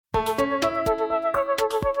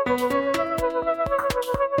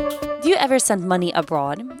you ever send money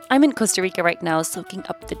abroad? I'm in Costa Rica right now soaking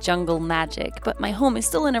up the jungle magic, but my home is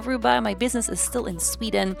still in Aruba, my business is still in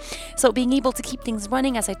Sweden. So being able to keep things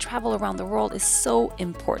running as I travel around the world is so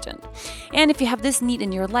important. And if you have this need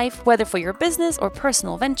in your life, whether for your business or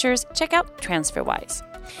personal ventures, check out TransferWise.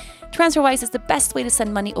 TransferWise is the best way to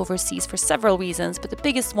send money overseas for several reasons, but the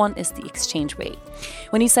biggest one is the exchange rate.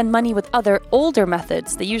 When you send money with other, older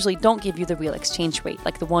methods, they usually don't give you the real exchange rate,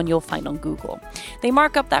 like the one you'll find on Google. They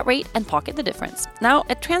mark up that rate and pocket the difference. Now,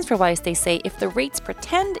 at TransferWise, they say if the rates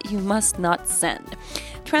pretend, you must not send.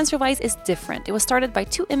 TransferWise is different. It was started by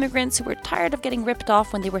two immigrants who were tired of getting ripped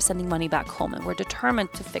off when they were sending money back home and were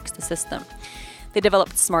determined to fix the system. They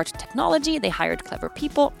developed smart technology, they hired clever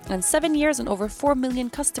people, and 7 years and over 4 million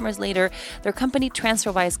customers later, their company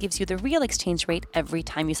TransferWise gives you the real exchange rate every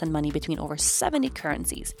time you send money between over 70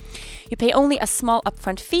 currencies. You pay only a small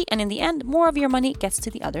upfront fee, and in the end, more of your money gets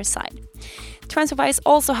to the other side. TransferWise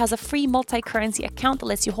also has a free multi-currency account that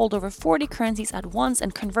lets you hold over 40 currencies at once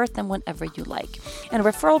and convert them whenever you like, and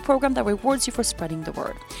a referral program that rewards you for spreading the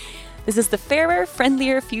word. This is the fairer,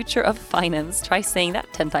 friendlier future of finance. Try saying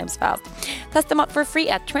that 10 times fast. Test them out for free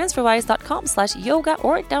at transferwise.com/yoga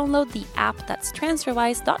or download the app. That's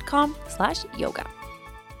transferwise.com/yoga.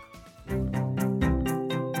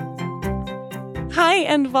 Hi,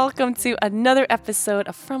 and welcome to another episode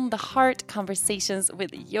of From the Heart Conversations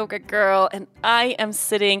with Yoga Girl. And I am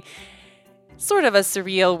sitting sort of a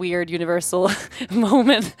surreal, weird, universal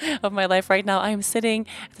moment of my life right now. I am sitting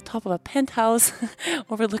at the top of a penthouse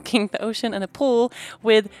overlooking the ocean and a pool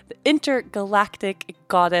with the intergalactic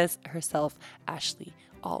goddess herself, Ashley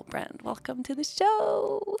Albrand. Welcome to the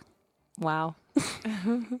show. Wow.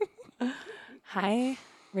 Hi,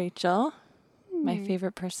 Rachel, my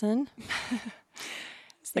favorite person.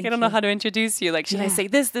 It's like, I don't know how to introduce you. Like, should I say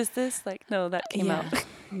this? Like, no, that came out.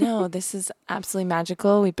 No, this is absolutely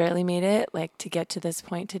magical. We barely made it to get to this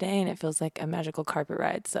point today, and it feels like a magical carpet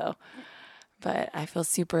ride. So, but I feel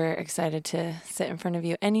super excited to sit in front of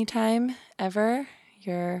you anytime, ever.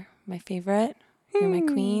 You're my favorite. You're my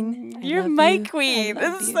queen. You're my queen.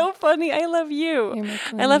 This is so funny. I love you. You're my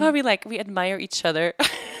queen. I love how we admire each other.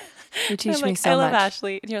 You teach me so much. I love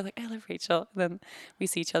Ashley. And you're like, I love Rachel. And then we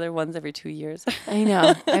see each other once every 2 years. I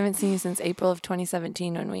know. I haven't seen you since April of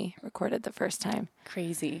 2017 when we recorded the first time.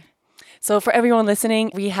 Crazy. So for everyone listening,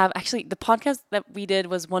 we have actually, the podcast that we did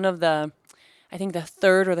was one of the, I think the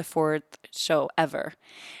third or the fourth show ever.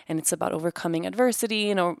 And it's about overcoming adversity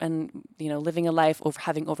and living a life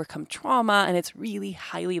having overcome trauma. And it's really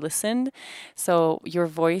highly listened. So your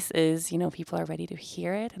voice is, people are ready to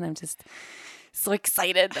hear it. And I'm just so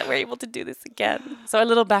excited that we're able to do this again. So a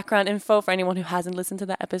little background info for anyone who hasn't listened to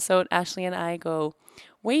that episode. Ashley and I go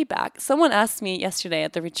way back. Someone asked me yesterday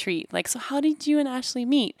at the retreat, so how did you and Ashley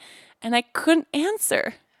meet? And I couldn't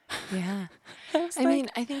answer. Yeah.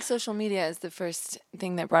 I think social media is the first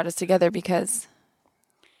thing that brought us together because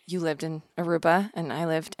you lived in Aruba and I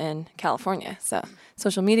lived in California. So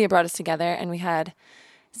social media brought us together, and we had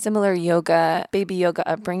similar baby yoga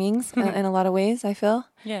upbringings in a lot of ways, I feel.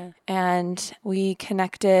 Yeah. And we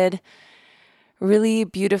connected really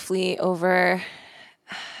beautifully over...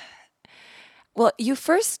 Well, you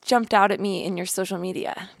first jumped out at me in your social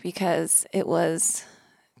media because it was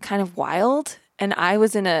kind of wild. And I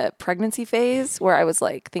was in a pregnancy phase where I was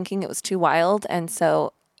thinking it was too wild. And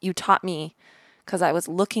so you taught me because I was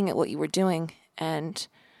looking at what you were doing and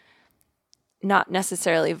not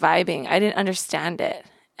necessarily vibing. I didn't understand it.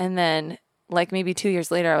 And then maybe 2 years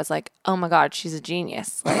later, I was like, oh my God, she's a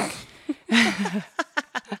genius.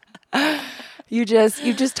 You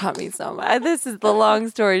just taught me so much. This is the long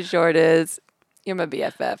story short is you're my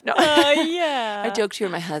BFF. No. Yeah. I joked you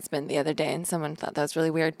were my husband the other day and someone thought that was really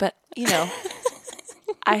weird. But,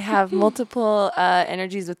 I have multiple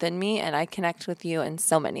energies within me and I connect with you in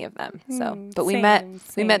so many of them. So, but we met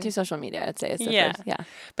through social media, I'd say. It's the first, yeah.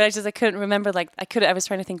 But I couldn't remember, I was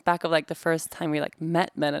trying to think back of the first time we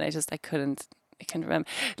met, and I couldn't remember.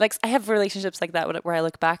 I have relationships like that where I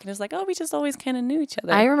look back and it's we just always kind of knew each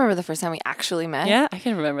other. I remember the first time we actually met. Yeah, I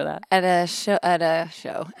can remember that. At a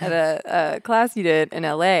class you did in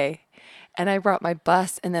LA. And I brought my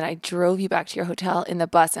bus, and then I drove you back to your hotel in the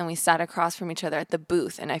bus, and we sat across from each other at the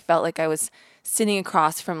booth. And I felt like I was sitting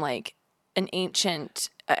across from an ancient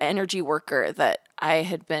energy worker that I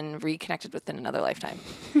had been reconnected with in another lifetime.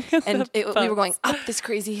 And we were going up this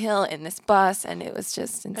crazy hill in this bus, and it was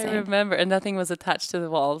just insane. I remember, and nothing was attached to the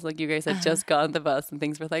walls. You guys had just gotten the bus, and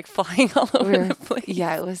things were flying all over the place.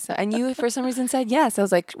 Yeah, it was. And you, for some reason, said yes. I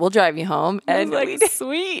was like, we'll drive you home. And we did.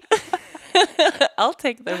 Sweet. I'll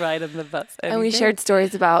take the ride on the bus. And we shared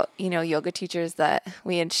stories about, yoga teachers that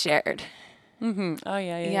we had shared. Mm-hmm. Oh,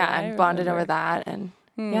 Yeah, I I'm bonded over remember. that. And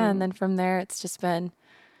yeah, and then from there, it's just been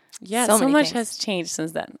Yeah, so so many much things. has changed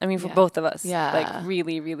since then. I mean, for Yeah. both of us. Like, Yeah.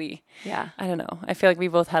 really, really. Yeah. I don't know. I feel like we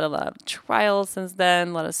both had a lot of trials since then,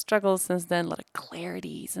 a lot of struggles since then, a lot of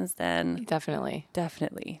clarity since then. Definitely.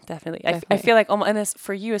 Definitely. Definitely. I feel like, and this,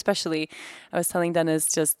 for you especially, I was telling Dennis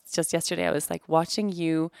just yesterday, I was like, watching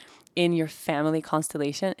you in your family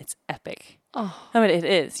constellation, it's epic. Oh, I mean, it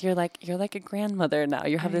is. You're like a grandmother now.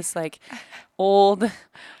 You have this like old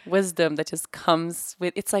wisdom that just comes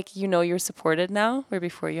with. It's like you're supported now, where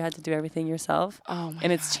before you had to do everything yourself. oh my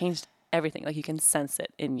and it's God. changed everything. Like you can sense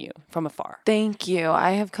it in you from afar. Thank you.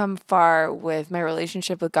 I have come far with my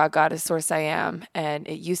relationship with God, Goddess, Source I Am. And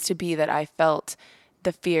it used to be that I felt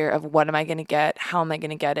the fear of what am I going to get? How am I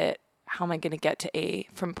going to get it? How am I going to get to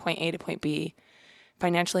from point A to point B,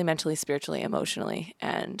 financially, mentally, spiritually, emotionally.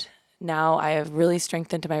 And now I have really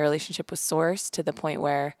strengthened my relationship with Source to the point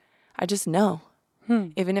where I just know,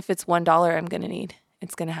 even if it's $1 I'm going to need,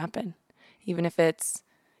 it's going to happen. Even if it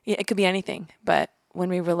could be anything. But when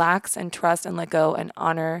we relax and trust and let go and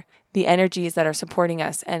honor the energies that are supporting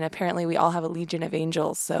us, and apparently we all have a legion of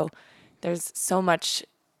angels. So there's so much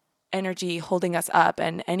energy holding us up,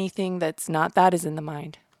 and anything that's not that is in the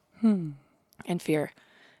mind and fear.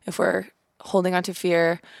 If we're holding on to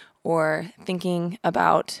fear or thinking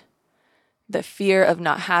about the fear of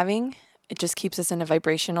not having, it just keeps us in a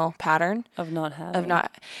vibrational pattern Of not having. of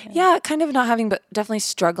not, kind of not having, but definitely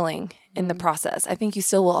struggling in the process. I think you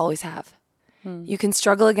still will always have. You can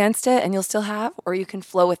struggle against it and you'll still have, or you can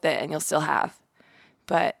flow with it and you'll still have.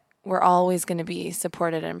 But we're always going to be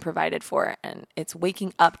supported and provided for. And it's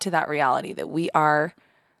waking up to that reality that we are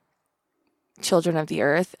children of the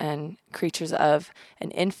earth and creatures of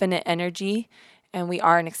an infinite energy. And we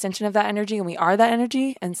are an extension of that energy, and we are that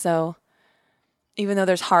energy. And so even though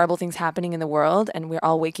there's horrible things happening in the world and we're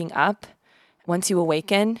all waking up, once you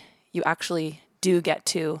awaken, you actually do get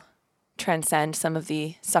to transcend some of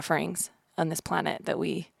the sufferings on this planet that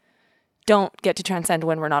we don't get to transcend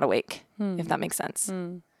when we're not awake, if that makes sense.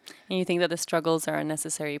 And you think that the struggles are a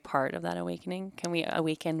necessary part of that awakening? Can we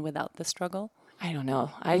awaken without the struggle? I don't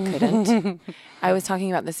know. I couldn't. I was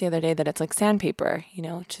talking about this the other day, that it's like sandpaper,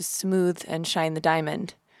 to smooth and shine the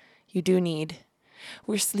diamond. You do need,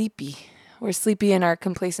 we're sleepy. We're sleepy in our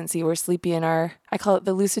complacency. We're sleepy in I call it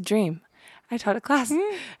the lucid dream. I taught a class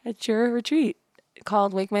at your retreat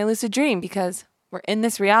called Wake My Lucid Dream, because we're in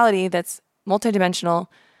this reality that's multidimensional.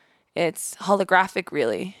 It's holographic,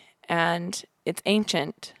 really, and it's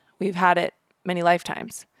ancient. We've had it many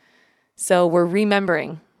lifetimes. So we're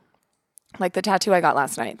remembering, like the tattoo I got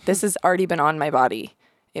last night. This has already been on my body.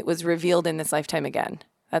 It was revealed in this lifetime again.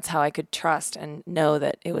 That's how I could trust and know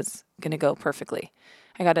that it was going to go perfectly.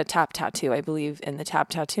 I got a tap tattoo. I believe in the tap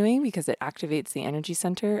tattooing because it activates the energy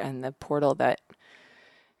center and the portal that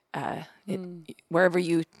wherever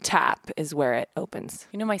you tap is where it opens.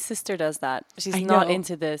 My sister does that. She's I not know.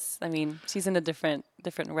 into this. I mean, she's in a different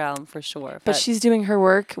realm for sure. But she's doing her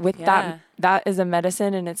work with Yeah. that. That is a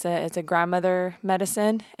medicine, and it's a grandmother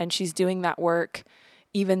medicine, and she's doing that work.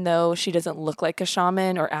 Even though she doesn't look like a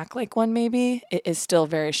shaman or act like one, maybe, it is still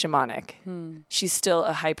very shamanic. She's still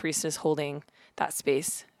a high priestess holding that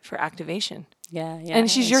space for activation. Yeah. And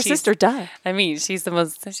she's your sister, duh. I mean, she's the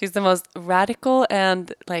most radical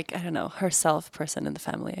and, like, I don't know, herself person in the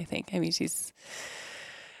family, I think. I mean,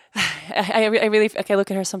 I really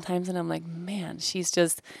look at her sometimes and I'm like, man, she's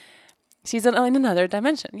in another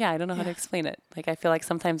dimension. Yeah, I don't know how to explain it. Like, I feel like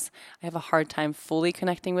sometimes I have a hard time fully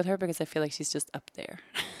connecting with her because I feel like she's just up there.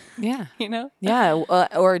 Yeah. Yeah,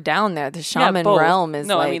 or down there. The shaman both. realm is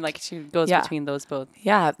I mean, like, she goes between those both.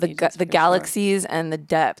 Yeah, the stages for galaxies and the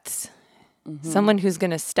depths. Someone who's going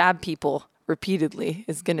to stab people repeatedly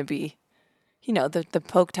is going to be, the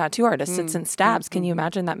poke tattoo artist sits and stabs. Can you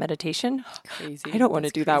imagine that meditation? Crazy. I don't want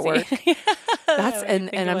to do that work. That's and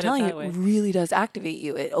I'm telling you, it it really does activate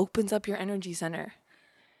you. It opens up your energy center.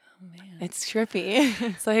 Oh man, it's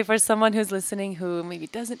trippy. So, hey, for someone who's listening who maybe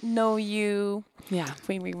doesn't know you, if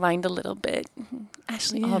we rewind a little bit,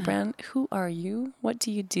 Ashley Albrand, who are you? What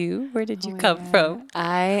do you do? Where did you come from?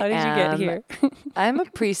 How did you get here? I'm a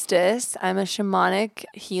priestess. I'm a shamanic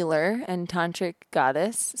healer and tantric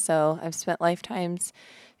goddess. So I've spent lifetimes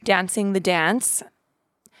dancing the dance.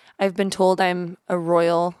 I've been told I'm a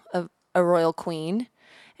royal queen.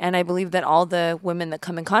 And I believe that all the women that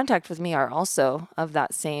come in contact with me are also of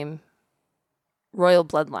that same royal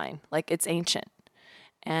bloodline. Like, it's ancient.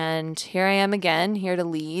 And here I am again, here to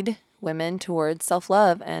lead women towards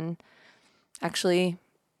self-love and actually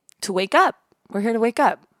to wake up. We're here to wake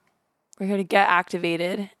up. We're here to get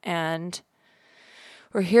activated, and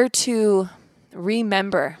we're here to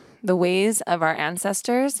remember the ways of our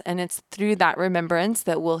ancestors, and it's through that remembrance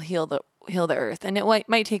that we'll heal the earth. And it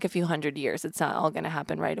might take a few hundred years. It's not all going to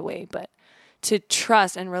happen right away, but to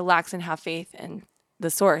trust and relax and have faith in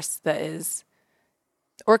the source that is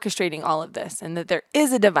orchestrating all of this, and that there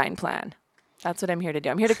is a divine plan. That's what I'm here to do.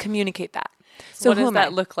 I'm here to communicate that. So what does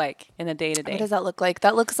that look like in a day-to-day? What does that look like?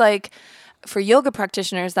 That looks like, for yoga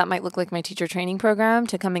practitioners, that might look like my teacher training program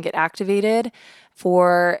to come and get activated.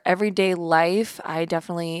 For everyday life, I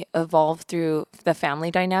definitely evolve through the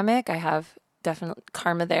family dynamic. I have definite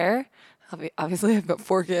karma there. Obviously, I've got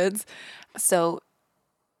 4 kids. So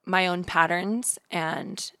my own patterns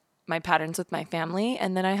and my patterns with my family.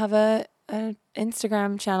 And then I have a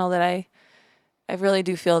Instagram channel that I really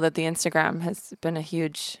do feel that the Instagram has been a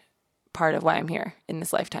huge part of why I'm here in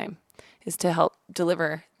this lifetime, is to help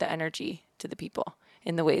deliver the energy to the people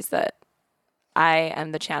in the ways that I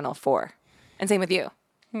am the channel for. And same with you.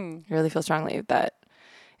 I really feel strongly that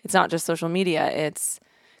it's not just social media. It's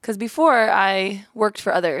because before I worked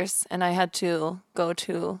for others and I had to go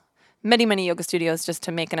to many, many yoga studios just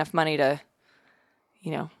to make enough money to,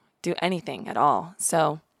 do anything at all.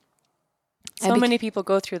 So many people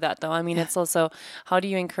go through that, though. I mean, it's also, how do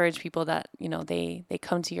you encourage people that, they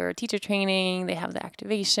come to your teacher training, they have the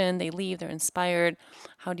activation, they leave, they're inspired.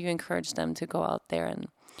 How do you encourage them to go out there and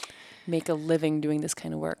make a living doing this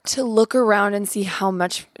kind of work? To look around and see how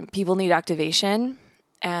much people need activation,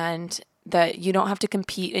 and that you don't have to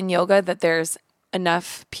compete in yoga, that there's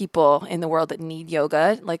enough people in the world that need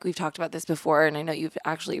yoga. Like we've talked about this before, and I know you've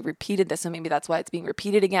actually repeated this, so maybe that's why it's being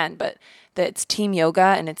repeated again, but that it's team yoga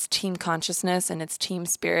and it's team consciousness and it's team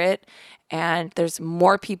spirit. And there's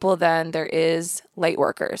more people than there is light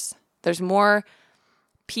workers. There's more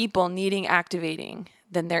people needing activating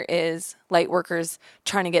than there is light workers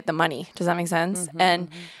trying to get the money. Does that make sense? And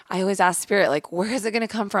I always ask spirit, like, where is it going to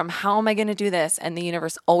come from? How am I going to do this? And the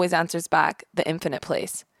universe always answers back, the infinite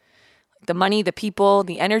place. The money, the people,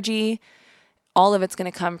 the energy, all of it's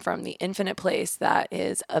going to come from the infinite place that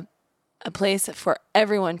is a place for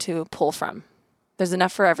everyone to pull from. There's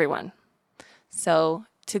enough for everyone. So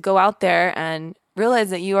to go out there and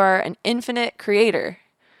realize that you are an infinite creator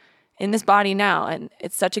in this body now, and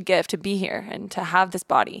it's such a gift to be here and to have this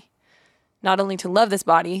body. Not only to love this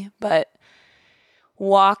body, but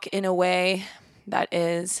walk in a way that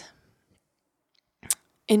is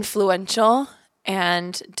influential,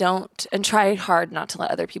 and try hard not to let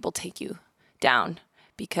other people take you down,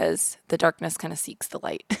 because the darkness kind of seeks the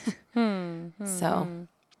light. So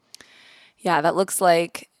yeah, that looks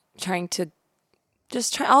like trying to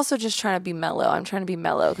trying to be mellow. I'm trying to be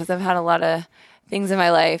mellow because I've had a lot of things in my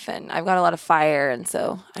life and I've got a lot of fire. And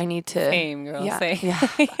so I need to, same girl, same.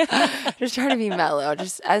 Yeah. Just trying to be mellow,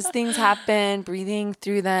 just as things happen, breathing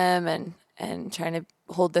through them and trying to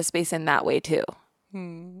hold the space in that way too.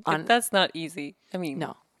 That's not easy. I mean,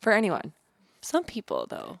 no, for anyone. Some people,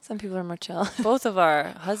 though. Some people are more chill. Both of our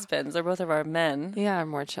husbands or both of our men. Yeah, are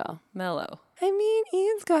more chill. Mellow. I mean,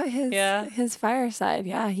 Ian's got his fire side.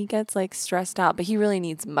 Yeah, he gets like stressed out, but he really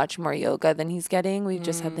needs much more yoga than he's getting. We've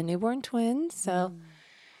just had the newborn twins, so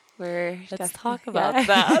let's talk about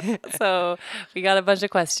that. So we got a bunch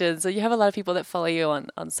of questions. So you have a lot of people that follow you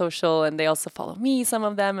on social, and they also follow me, some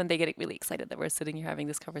of them, and they get really excited that we're sitting here having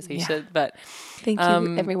this conversation. Yeah. But thank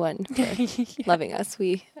you everyone for loving us.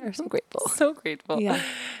 We are so grateful. So grateful. Yeah.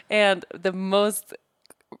 And the most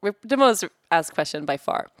asked question by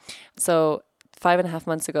far. So 5.5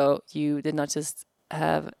 months ago, you did not just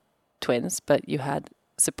have twins, but you had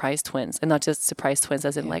surprise twins, and not just surprise twins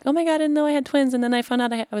as in like, oh my God, I didn't know I had twins. And then I found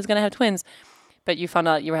out I was going to have twins, but you found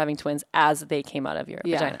out you were having twins as they came out of your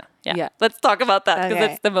vagina. Yeah. Let's talk about that,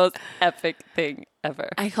 because it's the most epic thing ever.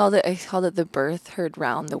 I called it the birth heard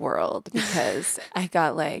round the world, because I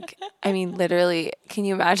got literally, can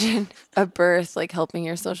you imagine a birth like helping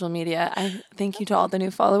your social media? I thank you to all the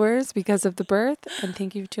new followers because of the birth, and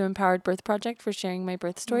thank you to Empowered Birth Project for sharing my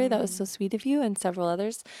birth story. That was so sweet of you, and several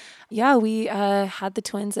others. Yeah, we had the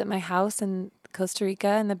twins at my house in Costa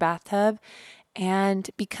Rica in the bathtub. And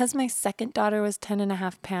because my second daughter was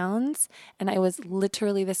 10.5 pounds and I was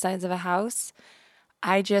literally the size of a house,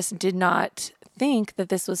 I just did not think that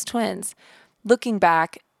this was twins. Looking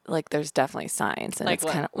back, like, there's definitely signs, and like it's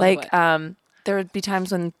kind of like there would be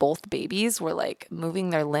times when both babies were like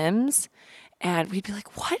moving their limbs, and we'd be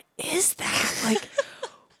like, "What is that? Like,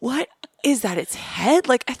 what is that? Its head?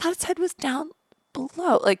 Like, I thought its head was down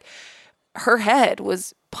below. Like, her head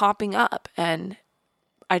was popping up, and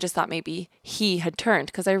I just thought maybe he had turned,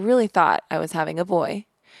 because I really thought I was having a boy."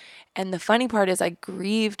 And the funny part is I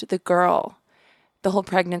grieved the girl the whole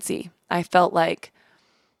pregnancy. I felt like,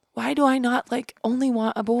 why do I not like only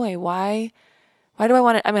want a boy? Why why do I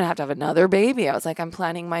want it? I'm going to have another baby. I was like, I'm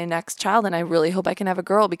planning my next child and I really hope I can have a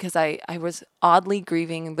girl because I was oddly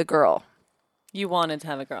grieving the girl. You wanted to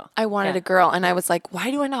have a girl. I wanted a girl. And I was like,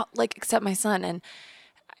 why do I not like accept my son? And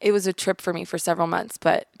it was a trip for me for several months.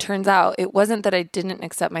 But turns out it wasn't that I didn't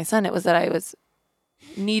accept my son. It was that I was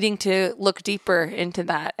needing to look deeper into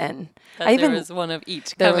that. And there was one of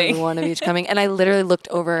each coming. There was one of each coming. And I literally looked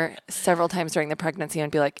over several times during the pregnancy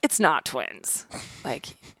and be like, it's not twins. Like,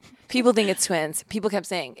 people think it's twins. People kept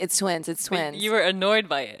saying, it's twins, it's twins. You were annoyed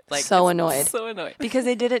by it. Like, so annoyed. So annoyed. Because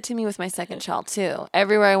they did it to me with my second child too.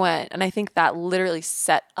 Everywhere I went. And I think that literally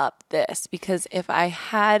set up this. Because if I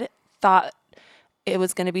had thought it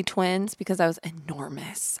was going to be twins, because I was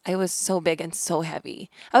enormous. I was so big and so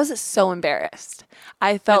heavy. I was so embarrassed.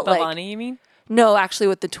 I felt with like... Bhavani, you mean? No, actually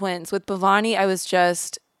with the twins. With Bhavani, I was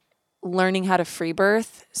just learning how to free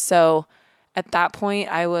birth. So at that point,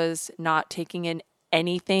 I was not taking in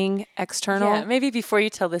anything external. Yeah, maybe before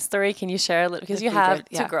you tell this story, can you share a little? Because you have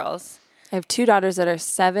two girls. I have two daughters that are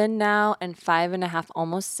 7 now and 5.5,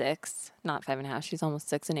 almost 6. Not 5.5. She's almost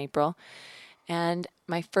 6 in April. And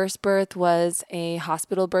my first birth was a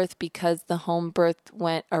hospital birth because the home birth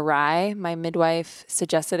went awry. My midwife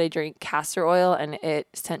suggested I drink castor oil, and it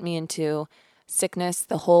sent me into sickness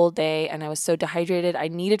the whole day. And I was so dehydrated. I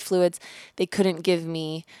needed fluids. They couldn't give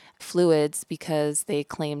me fluids because they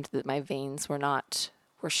claimed that my veins were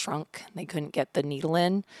shrunk. They couldn't get the needle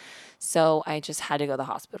in. So I just had to go to the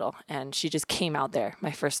hospital. And she just came out there,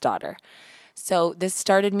 my first daughter. So this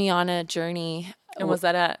started me on a journey. And was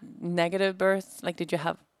that a negative birth? Like, did you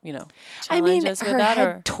have, challenges with her that?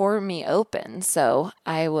 Head tore me open. So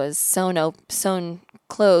I was sewn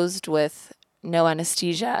closed with no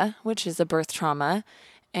anesthesia, which is a birth trauma.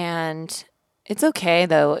 And it's okay,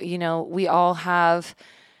 though. We all have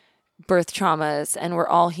birth traumas, and we're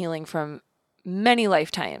all healing from many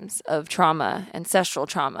lifetimes of trauma, ancestral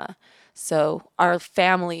trauma. So our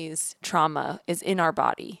family's trauma is in our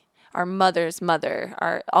body. Our mother's mother,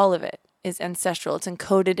 all of it is ancestral. It's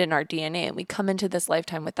encoded in our DNA, and we come into this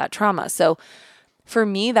lifetime with that trauma. So for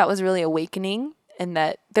me, that was really awakening, in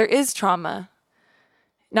that there is trauma.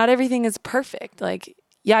 Not everything is perfect. Like,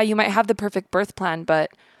 yeah, you might have the perfect birth plan,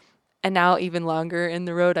 and now even longer down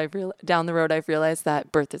the road, I've realized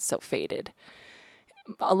that birth is so fated.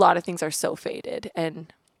 A lot of things are so fated,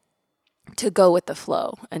 and to go with the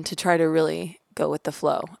flow and to try to really go with the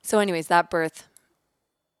flow. So anyways, that birth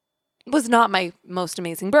was not my most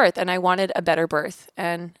amazing birth, and I wanted a better birth,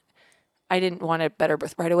 and I didn't want a better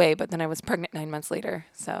birth right away, but then I was pregnant 9 months later.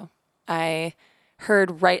 So I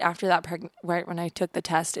heard right after that, right when I took the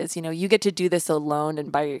test, is, you get to do this alone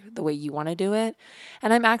and by the way you want to do it.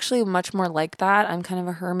 And I'm actually much more like that. I'm kind of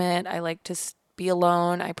a hermit. I like to be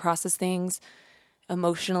alone. I process things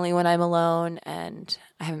emotionally when I'm alone, and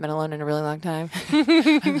I haven't been alone in a really long time.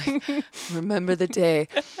 I'm like, remember the day.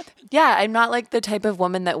 Yeah, I'm not like the type of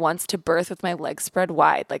woman that wants to birth with my legs spread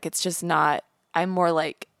wide. Like, it's just not, I'm more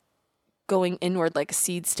like going inward, like a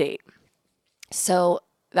seed state. So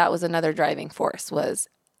that was another driving force, was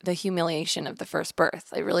the humiliation of the first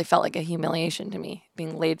birth. It really felt like a humiliation to me,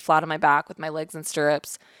 being laid flat on my back with my legs in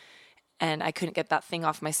stirrups. And I couldn't get that thing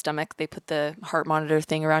off my stomach. They put the heart monitor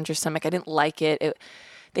thing around your stomach. I didn't like it.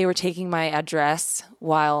 They were taking my address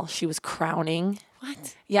while she was crowning.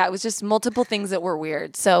 What? Yeah, it was just multiple things that were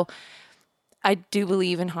weird. So I do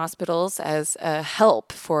believe in hospitals as a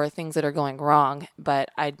help for things that are going wrong,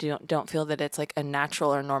 but I don't feel that it's like a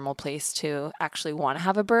natural or normal place to actually want to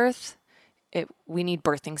have a birth. We need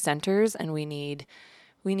birthing centers, and we need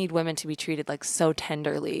women to be treated like so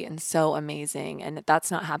tenderly and so amazing. And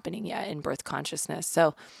that's not happening yet in birth consciousness.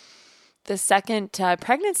 So the second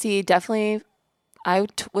pregnancy, definitely, I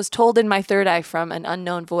was told in my third eye from an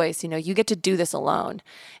unknown voice, you get to do this alone,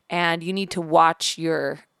 and you need to watch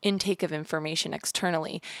your intake of information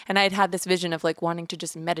externally. And I had this vision of like wanting to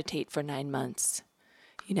just meditate for 9 months,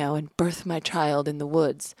 and birth my child in the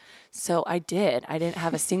woods. So I did. I didn't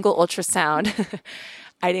have a single ultrasound.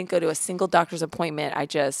 I didn't go to a single doctor's appointment. I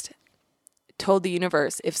just told the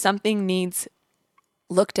universe, if something needs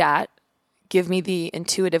looked at, give me the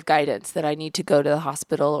intuitive guidance that I need to go to the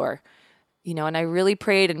hospital, or, and I really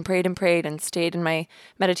prayed and prayed and prayed and stayed in my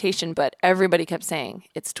meditation, but everybody kept saying,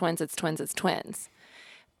 it's twins, it's twins, it's twins.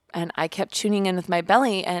 And I kept tuning in with my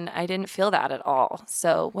belly, and I didn't feel that at all.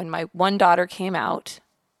 So when my one daughter came out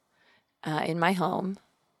in my home,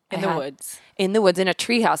 in the woods, in a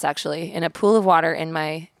treehouse, actually, in a pool of water in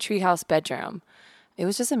my treehouse bedroom. It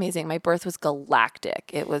was just amazing. My birth was galactic.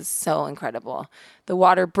 It was so incredible. The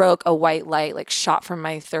water broke, a white light like shot from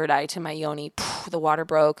my third eye to my yoni. The water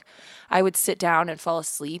broke. I would sit down and fall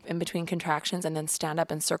asleep in between contractions, and then stand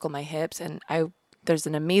up and circle my hips. And I There's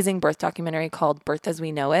an amazing birth documentary called Birth as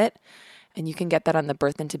We Know It, and you can get that on the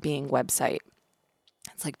Birth Into Being website.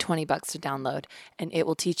 It's like $20 to download, and it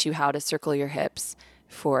will teach you how to circle your hips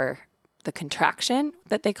for the contraction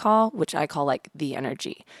that they call, which I call like the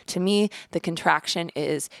energy. To me, the contraction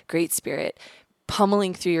is Great Spirit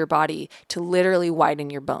pummeling through your body to literally widen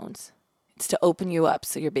your bones. It's to open you up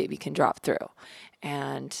so your baby can drop through.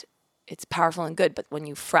 And it's powerful and good. But when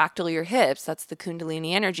you fractal your hips, that's the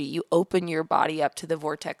Kundalini energy. You open your body up to the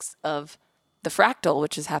vortex of the fractal,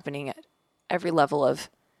 which is happening at every level of,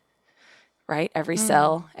 right? Every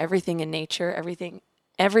cell, everything in nature,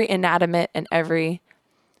 every inanimate and every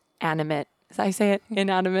animate. Is that how you say it?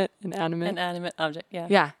 Inanimate object. Yeah.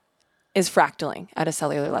 Yeah. Is fractaling at a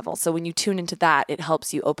cellular level. So when you tune into that, it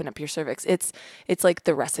helps you open up your cervix. It's like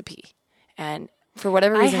the recipe. And for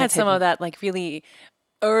whatever reason, I had some of that like really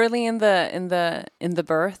early in the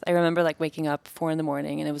birth. I remember like waking up 4 a.m.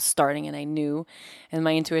 and it was starting and I knew, and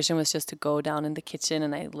my intuition was just to go down in the kitchen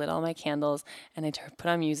and I lit all my candles and I put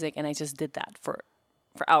on music and I just did that for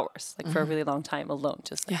hours, like for a really long time alone,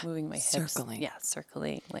 just like moving my hips. Circling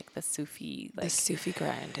like the Sufi, like the Sufi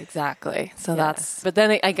grind. Exactly. So but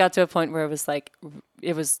then I got to a point where it was like,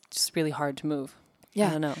 it was just really hard to move. Yeah.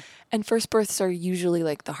 I don't know. And first births are usually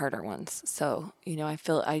like the harder ones. So,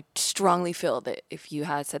 I strongly feel that if you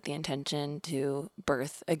had set the intention to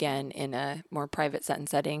birth again in a more private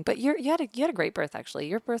setting, but you had a great birth actually.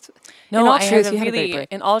 Your birth, no, in all I truth, had you had a great birth.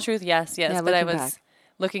 In all truth, yes. Yeah, but I was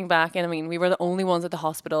looking back, and I mean, we were the only ones at the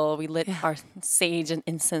hospital. We lit our sage and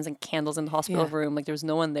incense and candles in the hospital room. Like there was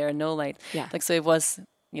no one there, no light. Yeah. Like so, it was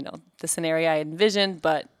the scenario I envisioned,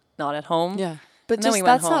 but not at home. Yeah. But just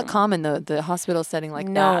that's not common though, the hospital setting like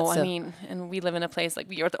that. No, I mean, and we live in a place like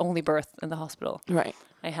we are the only birth in the hospital. Right.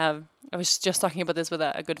 I was just talking about this with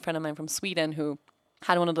a good friend of mine from Sweden who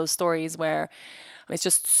had one of those stories where it's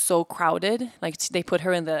just so crowded. Like they put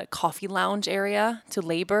her in the coffee lounge area to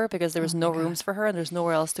labor because there was no rooms for her and there's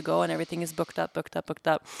nowhere else to go and everything is booked up.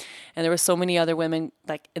 And there were so many other women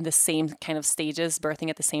like in the same kind of stages birthing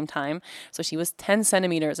at the same time. So she was 10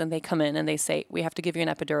 centimeters and they come in and they say, we have to give you an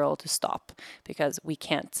epidural to stop because we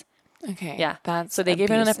can't. Okay. Yeah. So they gave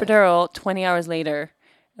her an epidural. 20 hours later,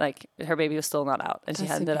 like her baby was still not out. And she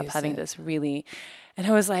ended up having this really, and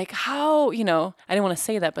I was like, how, I didn't want to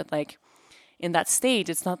say that, but like, in that stage,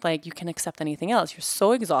 it's not like you can accept anything else. You're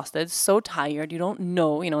so exhausted, so tired. You don't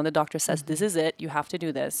know, and the doctor says, this is it. You have to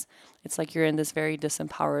do this. It's like you're in this very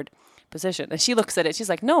disempowered position. And she looks at it. She's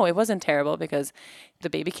like, no, it wasn't terrible because the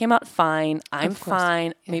baby came out fine. I'm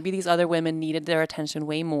fine. Yeah. Maybe these other women needed their attention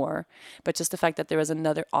way more. But just the fact that there was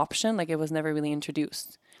another option, like it was never really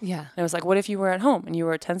introduced. Yeah. And it was like, what if you were at home and you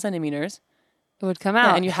were 10 centimeters? It would come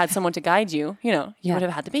out. And you had someone to guide you, you would have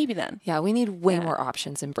had the baby then. Yeah, we need way more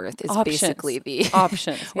options in birth is basically the...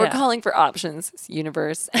 Options. We're calling for options,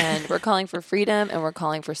 universe, and we're calling for freedom, and we're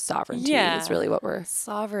calling for sovereignty is really what we're...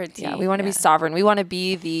 Sovereignty. Yeah, we want to be sovereign. We want to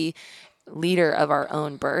be the leader of our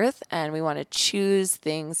own birth, and we want to choose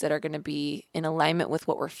things that are going to be in alignment with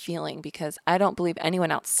what we're feeling, because I don't believe anyone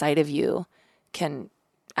outside of you can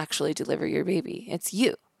actually deliver your baby. It's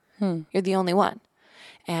you. You're the only one.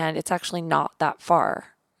 And it's actually not that far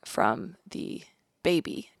from the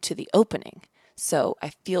baby to the opening. So I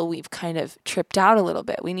feel we've kind of tripped out a little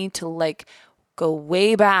bit. We need to go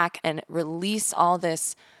way back and release all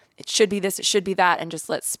this. It should be this, it should be that, and just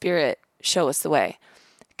let spirit show us the way.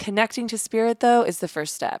 Connecting to spirit, though, is the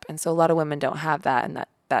first step. And so a lot of women don't have that, and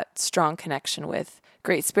that strong connection with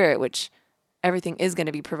Great Spirit, which everything is going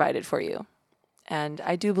to be provided for you. And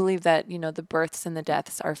I do believe that, the births and the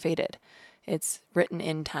deaths are fated. It's written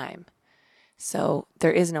in time. So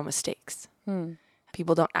there is no mistakes.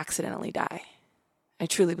 People don't accidentally die. I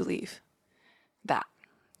truly believe that.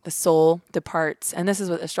 The soul departs, and this is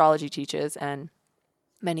what astrology teaches, and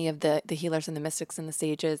many of the healers and the mystics and the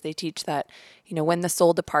sages, they teach that, when the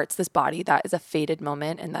soul departs this body, that is a fated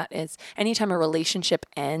moment, and that is anytime a relationship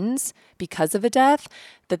ends because of a death,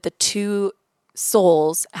 that the two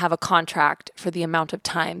souls have a contract for the amount of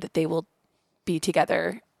time that they will be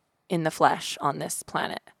together in the flesh on this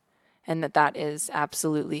planet, and that is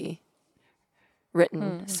absolutely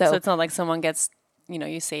written. So it's not like someone gets,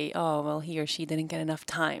 you say, oh, well, he or she didn't get enough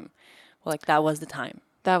time. Well, like that was the time.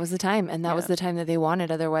 That was the time, and that was the time that they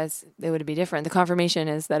wanted. Otherwise, it would be different. The confirmation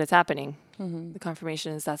is that it's happening. The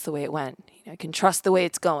confirmation is that's the way it went. I can trust the way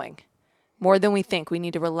it's going. More than we think. We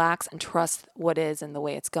need to relax and trust what is and the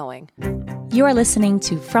way it's going. You are listening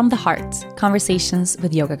to From the Heart, Conversations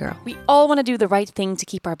with Yoga Girl. We all want to do the right thing to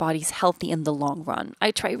keep our bodies healthy in the long run.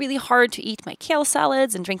 I try really hard to eat my kale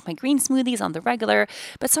salads and drink my green smoothies on the regular,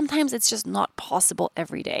 but sometimes it's just not possible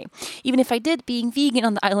every day. Even if I did, being vegan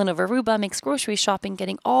on the island of Aruba makes grocery shopping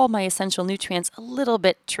getting all my essential nutrients a little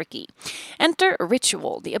bit tricky. Enter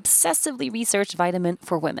Ritual, the obsessively researched vitamin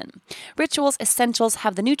for women. Ritual's essentials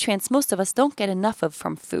have the nutrients most of us don't get enough of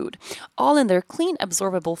from food, all in their clean,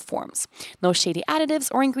 absorbable forms. No shady additives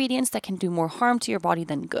or ingredients that can do more harm to your body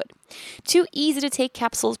than good. 2 easy-to-take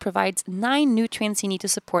capsules provides 9 nutrients you need to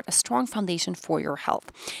support a strong foundation for your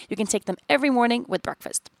health. You can take them every morning with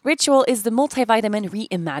breakfast. Ritual is the multivitamin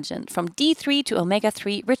reimagined. From D3 to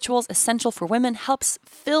omega-3, Ritual's Essential for Women helps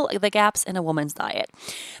fill the gaps in a woman's diet.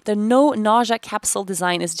 The no-nausea capsule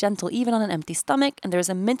design is gentle even on an empty stomach, and there's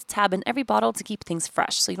a mint tab in every bottle to keep things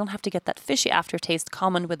fresh, so you don't have to get that fishy aftertaste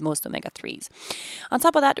common with most omega-3s. On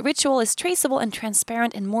top of that, Ritual is traceable and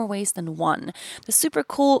transparent in more ways than one. The super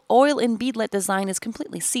cool oil in beadlet design is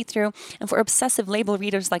completely see-through, and for obsessive label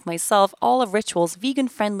readers like myself, all of Ritual's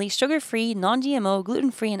vegan-friendly, sugar-free, non-GMO,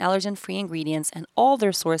 gluten-free, and allergen-free ingredients and all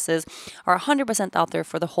their sources are 100% out there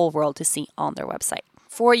for the whole world to see on their website.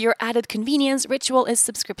 For your added convenience, Ritual is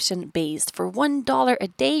subscription-based. For $1 a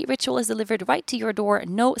day, Ritual is delivered right to your door,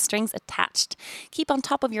 no strings attached. Keep on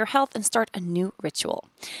top of your health and start a new ritual.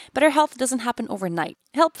 Better health doesn't happen overnight.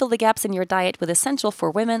 Help fill the gaps in your diet with Essential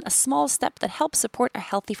for Women, a small step that helps support a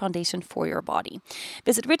healthy foundation for your body.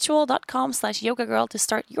 Visit ritual.com/yogagirl to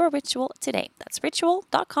start your ritual today. That's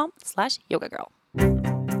ritual.com/yogagirl.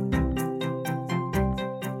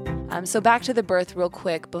 So back to the birth real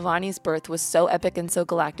quick. Bhavani's birth was so epic and so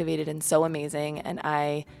galactivated and so amazing. And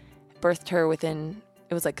I birthed her within,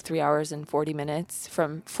 it was like 3 hours and 40 minutes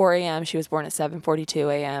from 4 a.m. She was born at 7:42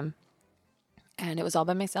 a.m. And it was all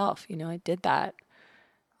by myself. You know, I did that.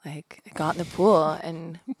 Like, I got in the pool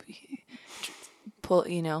and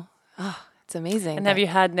it's amazing. And have you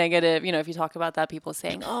had negative, if you talk about that, people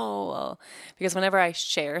saying, oh, well, because whenever I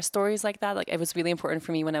share stories like that, like it was really important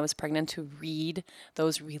for me when I was pregnant to read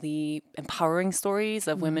those really empowering stories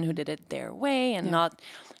of women who did it their way and not,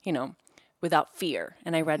 without fear.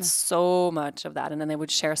 And I read so much of that. And then they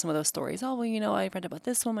would share some of those stories. Oh, well, I read about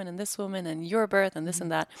this woman and your birth and this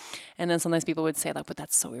and that. And then sometimes people would say like, but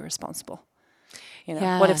that's so irresponsible.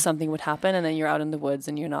 What if something would happen and then you're out in the woods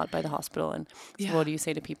and you're not by the hospital? And so what do you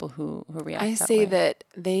say to people who react that way? I say that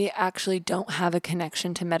they actually don't have a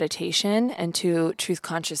connection to meditation and to truth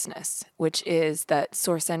consciousness, which is that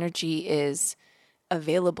source energy is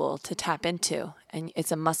available to tap into. And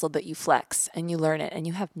it's a muscle that you flex and you learn it. And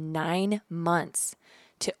you have 9 months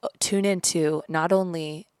to tune into not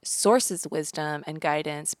only source's wisdom and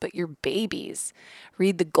guidance, but your babies.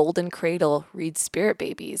 Read the Golden Cradle, read Spirit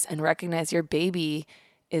Babies, and recognize your baby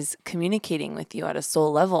is communicating with you at a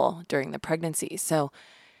soul level during the pregnancy. So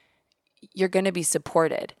you're going to be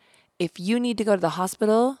supported. If you need to go to the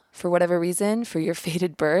hospital for whatever reason, for your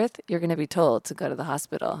fated birth, you're going to be told to go to the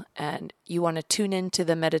hospital. And you want to tune into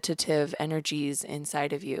the meditative energies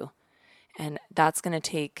inside of you. And that's going to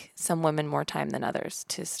take some women more time than others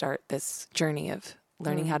to start this journey of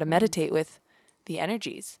learning how to meditate with the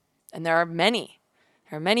energies. And there are many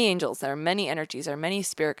angels, there are many energies, there are many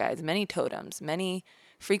spirit guides, many totems, many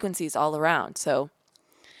frequencies all around. So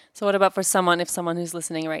what about for someone, if someone who's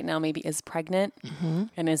listening right now maybe is pregnant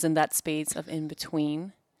and is in that space of in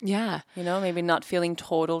between? Yeah. Maybe not feeling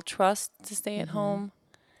total trust to stay at home.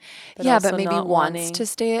 But maybe wants to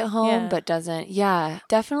stay at home, but doesn't. Yeah,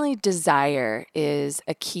 definitely desire is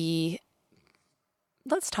a key.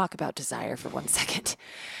 Let's talk about desire for 1 second.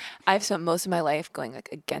 I've spent most of my life going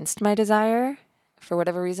against my desire. For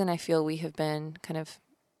whatever reason, I feel we have been kind of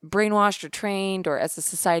brainwashed or trained, or as a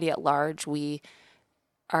society at large, we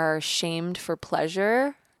are shamed for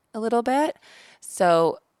pleasure a little bit.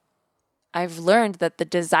 So I've learned that the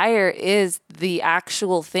desire is the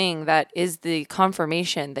actual thing that is the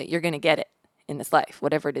confirmation that you're going to get it in this life,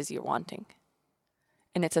 whatever it is you're wanting.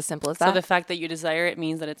 And it's as simple as that. So the fact that you desire it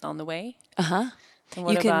means that it's on the way?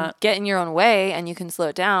 You can get in your own way and you can slow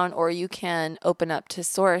it down, or you can open up to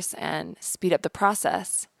source and speed up the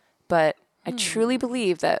process. But I truly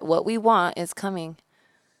believe that what we want is coming.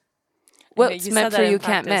 What's meant for you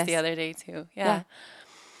can't miss. The other day too. Yeah.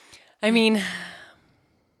 I mean,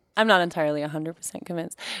 I'm not entirely 100%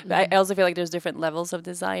 convinced. But I also feel like there's different levels of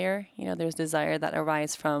desire. There's desire that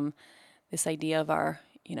arise from this idea of our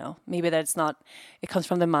maybe that's not, it comes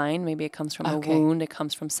from the mind, maybe it comes from a wound, it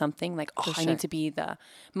comes from something like, I need to be the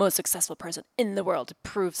most successful person in the world to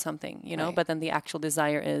prove something, but then the actual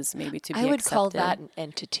desire is maybe to be accepted. I would call that an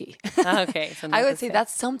entity. Okay. So I would say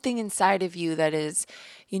that's something inside of you that is,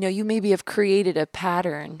 you maybe have created a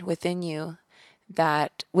pattern within you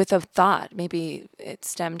that with a thought, maybe it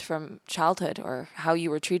stemmed from childhood or how you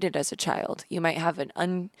were treated as a child. You might have an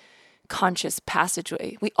unconscious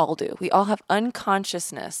passageway. We all do. We all have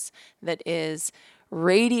unconsciousness that is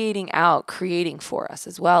radiating out, creating for us,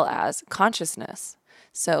 as well as consciousness.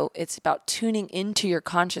 So it's about tuning into your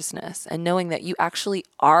consciousness and knowing that you actually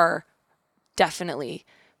are definitely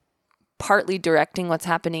partly directing what's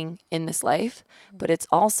happening in this life, but it's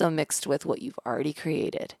also mixed with what you've already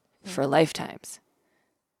created for lifetimes.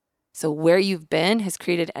 So where you've been has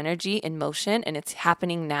created energy in motion, and it's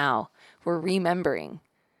happening now. We're remembering.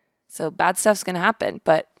 So bad stuff's going to happen,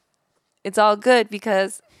 but it's all good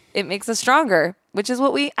because it makes us stronger, which is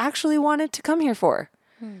what we actually wanted to come here for.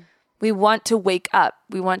 We want to wake up.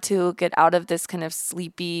 We want to get out of this kind of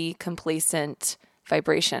sleepy, complacent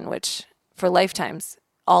vibration, which for lifetimes,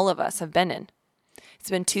 all of us have been in.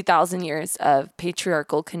 It's been 2,000 years of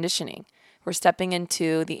patriarchal conditioning. We're stepping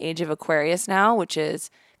into the age of Aquarius now, which is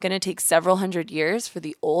going to take several hundred years for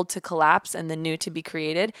the old to collapse and the new to be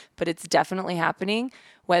created, but it's definitely happening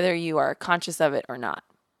whether you are conscious of it or not.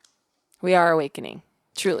 We are awakening,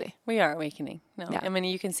 truly. We are awakening. No, yeah. I mean,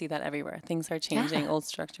 you can see that everywhere. Things are changing. Old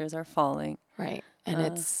structures are falling. Right. And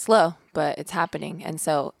it's slow, but it's happening. And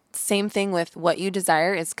so same thing with what you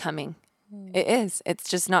desire is coming. It is. It's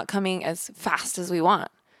just not coming as fast as we want.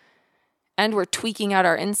 And we're tweaking out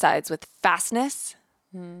our insides with fastness,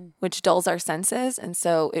 which dulls our senses. And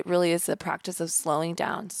so it really is the practice of slowing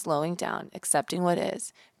down, accepting what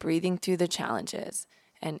is, breathing through the challenges.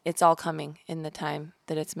 And it's all coming in the time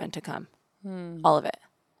that it's meant to come. All of it.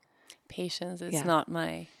 Patience is not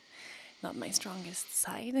my strongest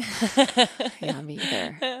side. Yeah, me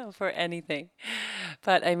either. For anything.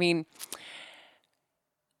 But I mean,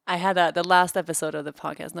 I had the last episode of the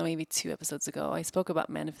podcast, no, maybe 2 episodes ago, I spoke about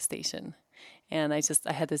manifestation. And I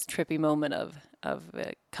had this trippy moment of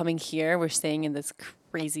coming here. We're staying in this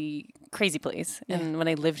crazy place. Yeah. And when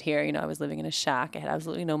I lived here, I was living in a shack. I had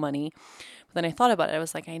absolutely no money. But then I thought about it. I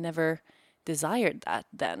was like, I never desired that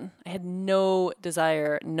then. I had no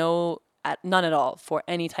desire, none at all for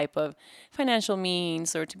any type of financial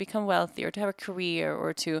means or to become wealthy or to have a career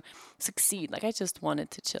or to succeed. Like I just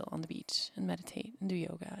wanted to chill on the beach and meditate and do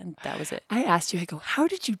yoga, and that was it. I asked you, I go, how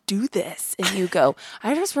did you do this? And you go,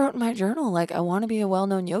 I just wrote in my journal, like, I want to be a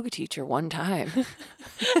well-known yoga teacher one time.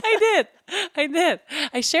 I did.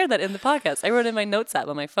 I shared that in the podcast. I wrote it in my notes app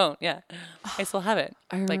on my phone. Yeah. I still have it.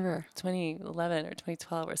 I remember. Like 2011 or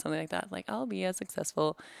 2012 or something like that. Like, I'll be a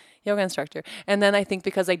successful yoga instructor. And then I think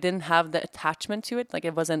because I didn't have the attachment to it, like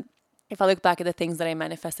it wasn't, if I look back at the things that I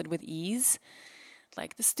manifested with ease,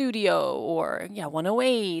 like the studio or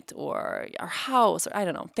 108 or our house or I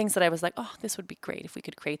don't know, things that I was like, oh, this would be great if we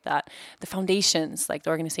could create that. The foundations, like the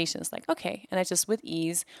organizations, like, okay. And I just, with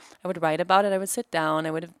ease, I would write about it. I would sit down,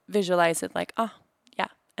 I would visualize it like, oh, yeah.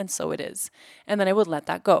 And so it is. And then I would let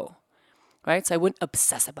that go. Right? So I wouldn't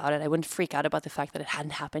obsess about it. I wouldn't freak out about the fact that it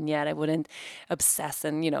hadn't happened yet. I wouldn't obsess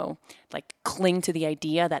and, like cling to the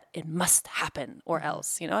idea that it must happen or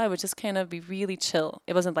else, I would just kind of be really chill.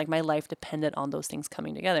 It wasn't like my life depended on those things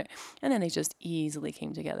coming together. And then they just easily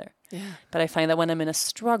came together. Yeah. But I find that when I'm in a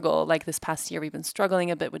struggle, like this past year, we've been struggling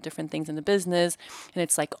a bit with different things in the business. And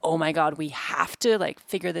it's like, oh my God, we have to like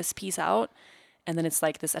figure this piece out. And then it's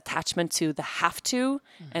like this attachment to the have to,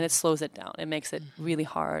 and it slows it down. It makes it really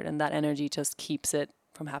hard, and that energy just keeps it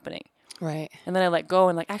from happening. Right. And then I let go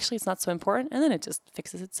and like, actually, it's not so important, and then it just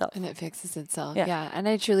fixes itself. And it fixes itself. Yeah. And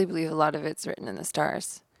I truly believe a lot of it's written in the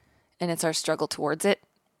stars, and it's our struggle towards it.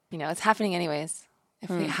 It's happening anyways.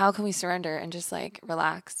 How can we surrender and just like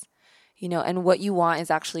relax? And what you want is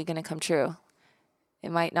actually going to come true. It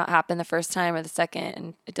might not happen the first time or the second,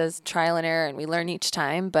 and it does trial and error, and we learn each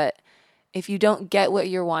time, but if you don't get what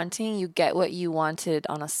you're wanting, you get what you wanted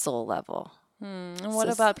on a soul level. And what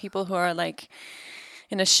about people who are like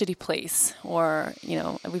in a shitty place? Or,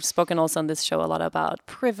 we've spoken also on this show a lot about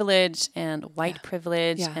privilege and white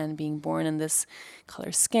privilege and being born in this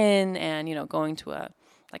color skin and, going to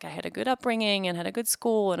I had a good upbringing and had a good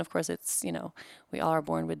school. And of course it's, we all are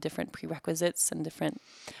born with different prerequisites and different.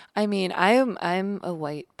 I mean, I'm a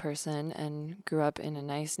white person and grew up in a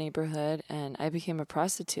nice neighborhood, and I became a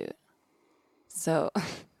prostitute. So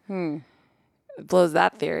it blows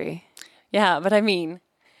that theory. Yeah, but do you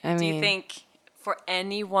think for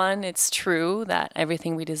anyone it's true that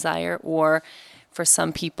everything we desire, or for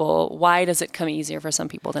some people? Why does it come easier for some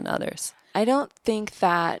people than others? I don't think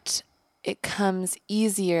that it comes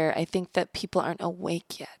easier. I think that people aren't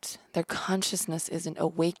awake yet. Their consciousness isn't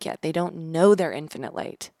awake yet. They don't know their infinite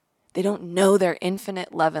light. They don't know their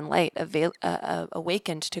infinite love and light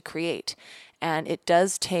awakened to create. And it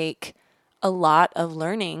does take a lot of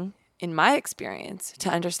learning, in my experience, to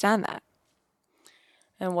understand that.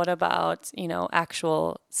 And what about,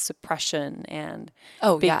 actual suppression and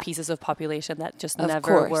pieces of population that just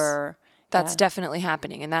never were? That's definitely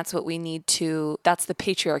happening. And that's what we need to, that's the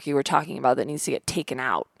patriarchy we're talking about that needs to get taken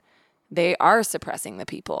out. They are suppressing the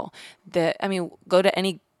people. Go to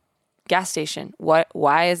any gas station.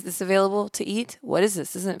 Why is this available to eat? What is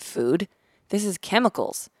this? This isn't food. This is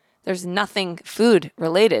chemicals. There's nothing food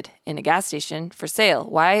related in a gas station for sale.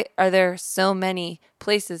 Why are there so many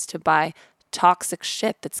places to buy toxic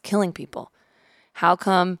shit that's killing people? How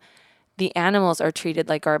come the animals are treated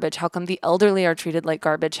like garbage? How come the elderly are treated like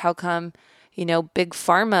garbage? How come, big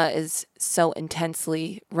pharma is so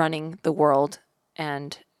intensely running the world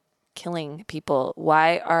and killing people?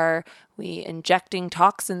 Why are we injecting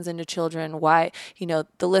toxins into children? Why,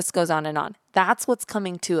 the list goes on and on. That's what's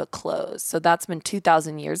coming to a close. So that's been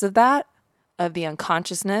 2,000 years of that, of the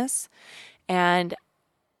unconsciousness. And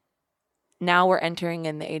now we're entering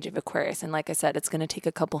in the age of Aquarius. And like I said, it's going to take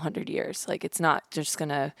a couple hundred years. Like, it's not just going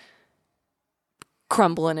to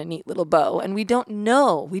crumble in a neat little bow. And we don't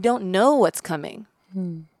know. We don't know what's coming.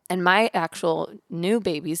 And my actual new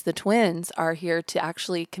babies, the twins, are here to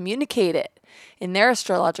actually communicate it. In their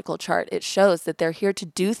astrological chart, it shows that they're here to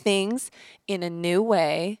do things in a new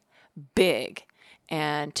way, big,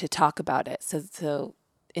 and to talk about it. So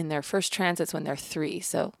in their first transits when they're 3.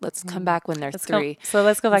 So let's come back when they're 3. So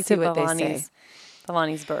let's go back to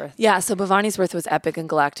Bhavani's birth. Yeah, so Bhavani's birth was epic and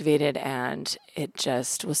galactivated, and it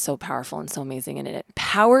just was so powerful and so amazing, and it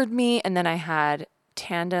empowered me. And then I had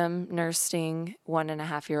tandem nursing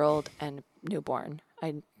 1.5-year-old and newborn.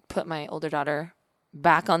 I put my older daughter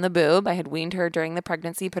back on the boob. I had weaned her during the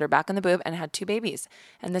pregnancy, put her back on the boob, and had 2 babies.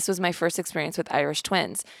 And this was my first experience with Irish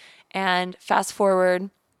twins. And fast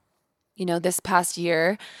forward, this past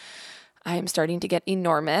year, I am starting to get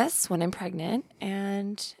enormous when I'm pregnant,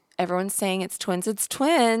 and everyone's saying it's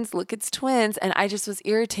twins, look, it's twins. And I just was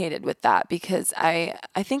irritated with that because I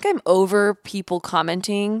think I'm over people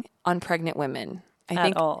commenting on pregnant women.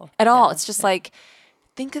 At all. It's just like,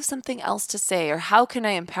 think of something else to say, or how can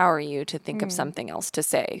I empower you to think of something else to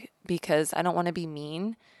say? Because I don't want to be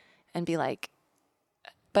mean and be like,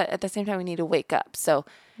 but at the same time, we need to wake up. So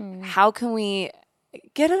how can we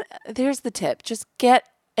there's the tip. Just get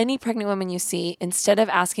any pregnant woman you see, instead of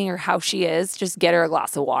asking her how she is, just get her a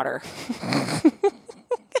glass of water.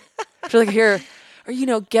 You're like, here,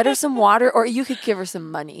 or, get her some water, or you could give her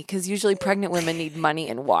some money, because usually pregnant women need money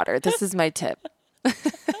and water. This is my tip.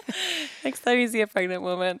 Next time you see a pregnant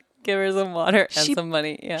woman, give her some water and some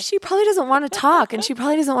money. Yeah. She probably doesn't want to talk, and she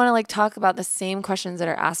probably doesn't want to talk about the same questions that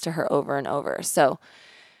are asked to her over and over. So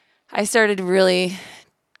I started really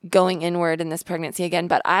going inward in this pregnancy again,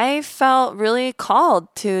 but I felt really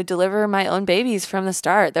called to deliver my own babies from the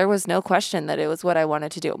start. There was no question that it was what I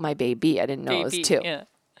wanted to do. My baby, I didn't know it was 2. Yeah.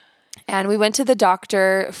 And we went to the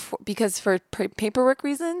doctor because for paperwork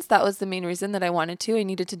reasons, that was the main reason that I wanted to. I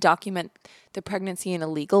needed to document the pregnancy in a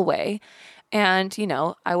legal way. And,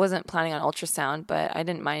 I wasn't planning on ultrasound, but I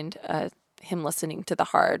didn't mind him listening to the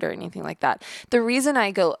heart or anything like that. The reason I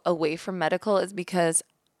go away from medical is because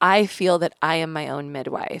I feel that I am my own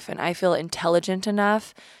midwife, and I feel intelligent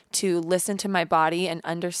enough to listen to my body and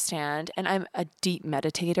understand. And I'm a deep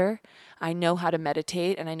meditator. I know how to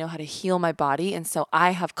meditate, and I know how to heal my body. And so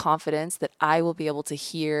I have confidence that I will be able to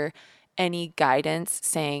hear any guidance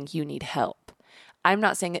saying you need help. I'm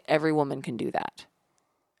not saying that every woman can do that.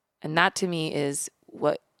 And that to me is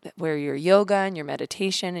where your yoga and your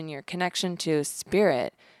meditation and your connection to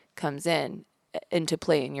spirit comes into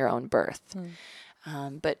play in your own birth.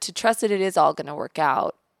 But to trust that it is all going to work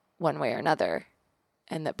out one way or another,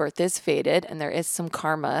 and that birth is fated and there is some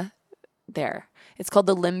karma there. It's called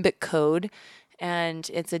the limbic code, and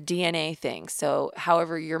it's a DNA thing. So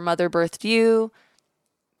however your mother birthed you,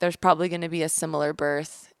 there's probably going to be a similar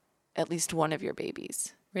birth, at least one of your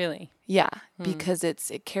babies. Really? Yeah, because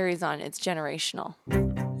it carries on. It's generational.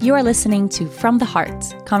 You are listening to From the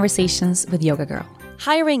Heart, Conversations with Yoga Girl.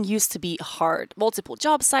 Hiring used to be hard. Multiple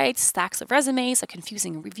job sites, stacks of resumes, a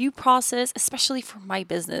confusing review process, especially for my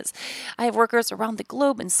business. I have workers around the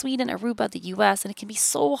globe in Sweden, Aruba, the US, and it can be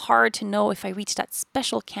so hard to know if I reach that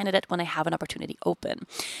special candidate when I have an opportunity open.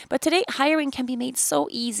 But today, hiring can be made so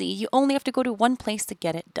easy. You only have to go to one place to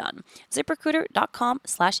get it done.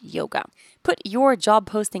 ZipRecruiter.com/yoga. Put your job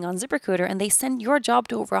posting on ZipRecruiter and they send your job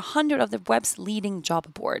to over 100 of the web's leading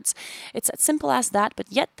job boards. It's as simple as that,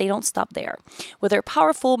 but yet they don't stop there. With their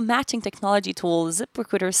powerful matching technology tool,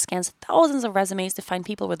 ZipRecruiter scans thousands of resumes to find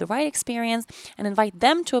people with the right experience and invite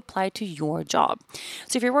them to apply to your job.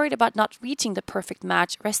 So if you're worried about not reaching the perfect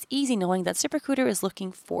match, rest easy knowing that ZipRecruiter is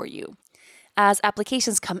looking for you. As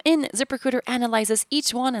applications come in, ZipRecruiter analyzes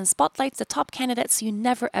each one and spotlights the top candidates so you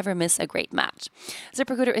never ever miss a great match.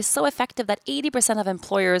 ZipRecruiter is so effective that 80% of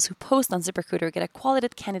employers who post on ZipRecruiter get a quality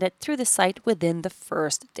candidate through the site within the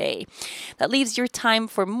first day. That leaves your time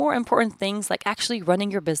for more important things like actually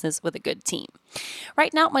running your business with a good team.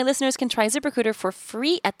 Right now, my listeners can try ZipRecruiter for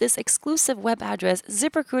free at this exclusive web address,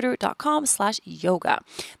 ZipRecruiter.com/yoga.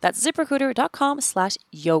 That's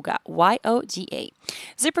ZipRecruiter.com/yoga, YOGA.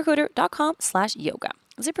 ZipRecruiter.com/yoga.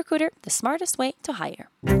 ZipRecruiter, the smartest way to hire.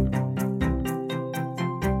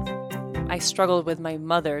 I struggled with my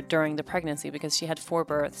mother during the pregnancy because she had 4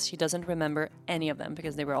 births. She doesn't remember any of them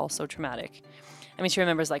because they were all so traumatic. I mean, she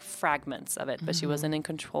remembers like fragments of it, but she wasn't in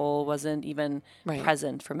control, wasn't even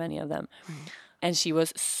present for many of them. And she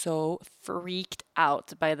was so freaked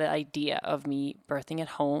out by the idea of me birthing at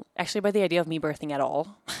home. Actually, by the idea of me birthing at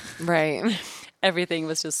all. Right. Everything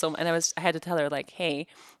was just so, and I had to tell her like, hey,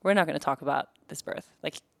 we're not going to talk about this birth.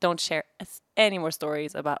 Like, don't share any more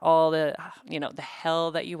stories about all the, the hell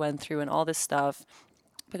that you went through and all this stuff,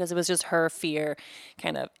 because it was just her fear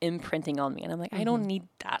kind of imprinting on me. And I'm like, I don't need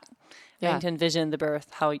that. I need to envision the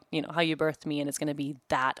birth, how you birthed me, and it's going to be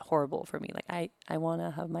that horrible for me. Like, I want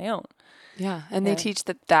to have my own. Yeah. And they teach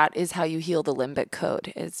that is how you heal the limbic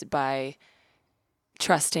code, is by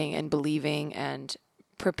trusting and believing and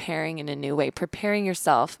preparing in a new way, preparing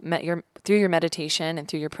yourself through your meditation and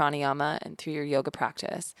through your pranayama and through your yoga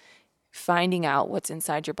practice, finding out what's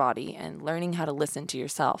inside your body and learning how to listen to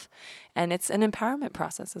yourself. And it's an empowerment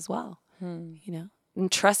process as well, and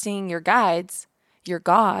trusting your guides, your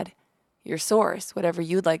God, your source, whatever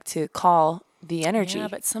you'd like to call the energy. Yeah,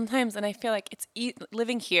 but sometimes, and I feel like it's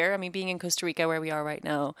living here, I mean, being in Costa Rica where we are right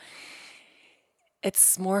now,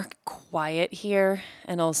 it's more quiet here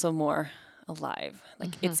and also more alive.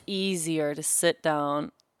 Like, it's easier to sit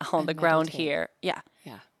down on the ground here. Yeah.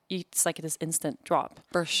 It's like this instant drop.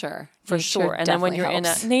 For sure. And then when you're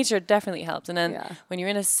nature definitely helps. And then when you're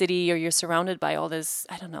in a city or you're surrounded by all this,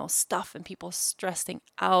 I don't know, stuff and people stressing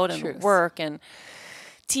out and work and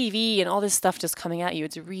TV and all this stuff just coming at you,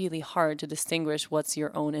 it's really hard to distinguish what's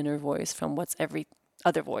your own inner voice from what's every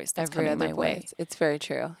other voice that's coming my way. It's very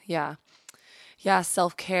true. Yeah.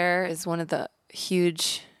 Self-care is one of the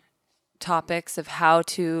huge topics of how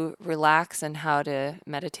to relax and how to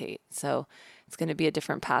meditate. So it's going to be a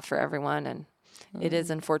different path for everyone. And it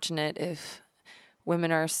is unfortunate if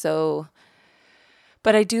women are so,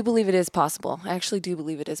 but I do believe it is possible. I actually do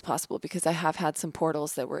believe it is possible, because I have had some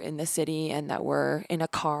portals that were in the city and that were in a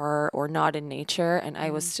car or not in nature. And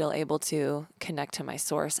I was still able to connect to my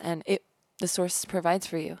source, and the source provides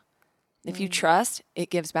for you. If you trust,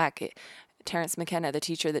 it gives back. Terrence McKenna, the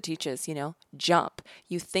teacher that teaches, jump.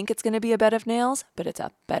 You think it's going to be a bed of nails, but it's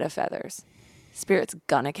a bed of feathers. Spirit's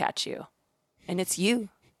gonna catch you. And it's you.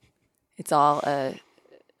 It's all a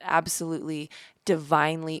absolutely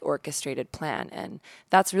divinely orchestrated plan. And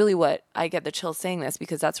that's really what I get the chills saying this,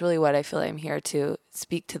 because that's really what I feel I'm here to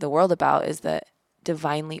speak to the world about, is the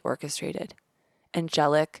divinely orchestrated,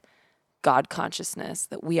 angelic God consciousness,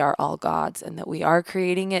 that we are all gods and that we are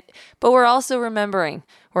creating it, but we're also remembering.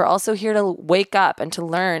 We're also here to wake up and to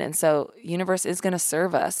learn. And so universe is going to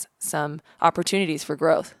serve us some opportunities for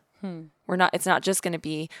growth. It's not just going to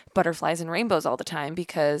be butterflies and rainbows all the time,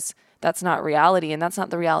 because that's not reality, and that's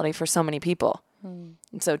not the reality for so many people. And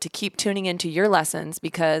so to keep tuning into your lessons,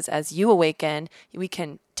 because as you awaken, we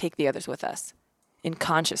can take the others with us in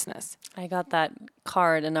consciousness. I got that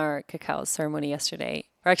card in our cacao ceremony yesterday.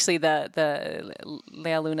 Or actually, the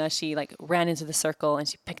Lea Luna, she like ran into the circle and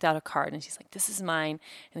she picked out a card and she's like, this is mine.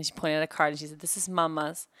 And then she pointed at a card and she said, this is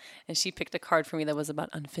Mama's. And she picked a card for me that was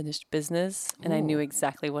about unfinished business. And I knew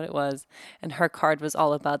exactly what it was. And her card was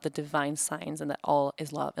all about the divine signs and that all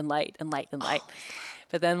is love and light and light and light.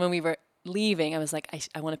 But then when we were leaving, I was like,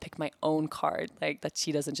 I want to pick my own card, like that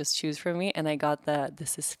she doesn't just choose for me. And I got the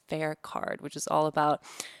This Is Fair card, which is all about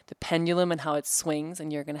the pendulum and how it swings.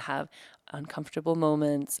 And you're going to have uncomfortable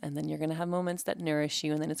moments, and then you're going to have moments that nourish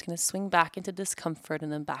you. And then it's going to swing back into discomfort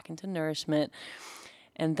and then back into nourishment.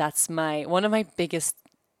 And that's one of my biggest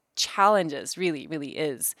challenges, really, really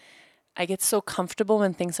is. I get so comfortable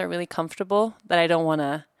when things are really comfortable that I don't want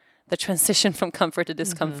to. The transition from comfort to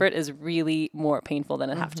discomfort is really more painful than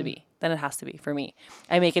it has to be for me.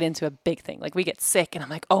 I make it into a big thing. Like we get sick and I'm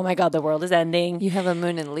like, oh my God, the world is ending. You have a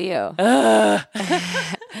moon in Leo.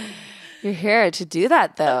 You're here to do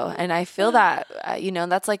that though. And I feel that,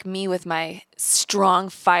 that's like me with my strong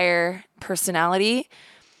fire personality.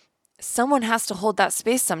 Someone has to hold that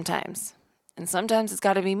space sometimes. And sometimes it's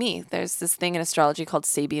got to be me. There's this thing in astrology called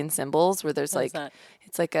Sabian symbols where there's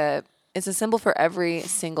it's a symbol for every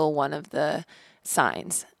single one of the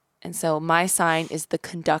signs. And so my sign is the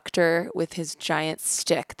conductor with his giant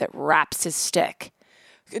stick that wraps his stick.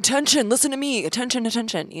 Attention, listen to me. Attention,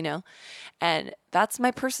 attention, And that's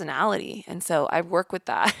my personality. And so I work with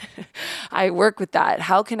that.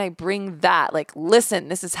 How can I bring that? Like, listen,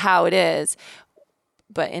 this is how it is,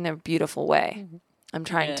 but in a beautiful way. I'm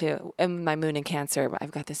trying to, and my moon in Cancer,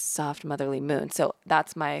 I've got this soft motherly moon. So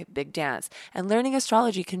that's my big dance. And learning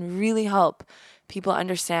astrology can really help people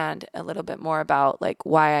understand a little bit more about like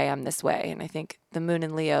why I am this way. And I think the moon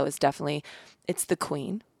in Leo is definitely, it's the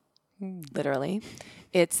queen, literally.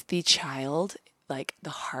 It's the child, like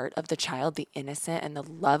the heart of the child, the innocent and the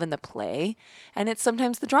love and the play. And it's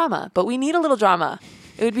sometimes the drama, but we need a little drama.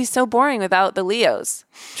 It would be so boring without the Leos.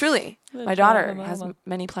 Truly. My daughter has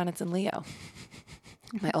many planets in Leo.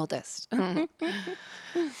 My oldest.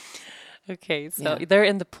 Okay, so they're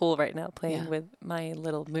in the pool right now playing with my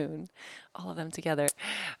little moon, all of them together.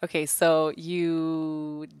 Okay, so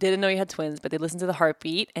you didn't know you had twins, but they listened to the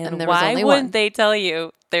heartbeat. And why wouldn't they tell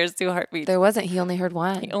you there's 2 heartbeats? There wasn't. He only heard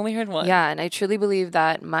one. Yeah, and I truly believe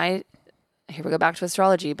that here we go back to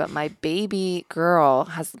astrology, but my baby girl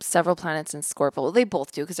has several planets in Scorpio. Well, they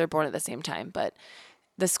both do because they're born at the same time, but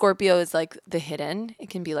the Scorpio is like the hidden. It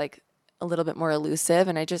can be like a little bit more elusive,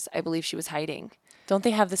 and I believe she was hiding. Don't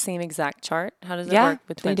they have the same exact chart? How does it work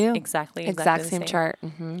with twins? They do. Exact same chart.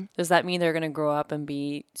 Does that mean they're going to grow up and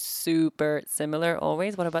be super similar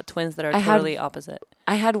always? What about twins that are totally opposite?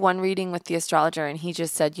 I had one reading with the astrologer, and he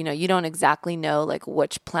just said, you don't exactly know like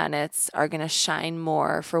which planets are going to shine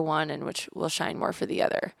more for one and which will shine more for the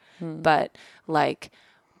other. But like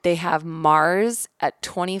they have Mars at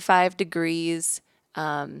 25 degrees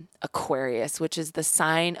Aquarius, which is the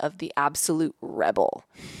sign of the absolute rebel,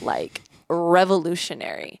 like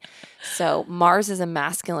revolutionary. So Mars is a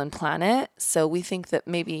masculine planet. So we think that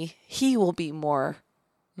maybe he will be more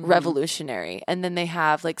revolutionary. And then they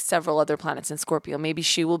have like several other planets in Scorpio. Maybe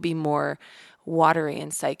she will be more watery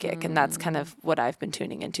and psychic. And that's kind of what I've been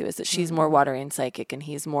tuning into, is that she's more watery and psychic and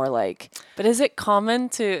he's more like. But is it common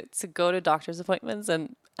to go to doctor's appointments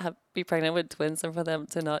and be pregnant with twins and for them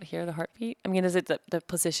to not hear the heartbeat? I mean, is it the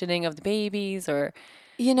positioning of the babies or?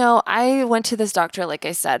 I went to this doctor, like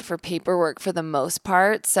I said, for paperwork for the most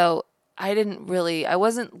part. So I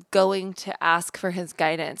wasn't going to ask for his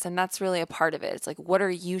guidance. And that's really a part of it. It's like, what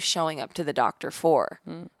are you showing up to the doctor for?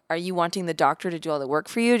 Are you wanting the doctor to do all the work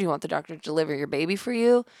for you? Do you want the doctor to deliver your baby for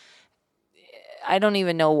you? I don't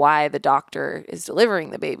even know why the doctor is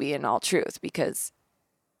delivering the baby, in all truth, because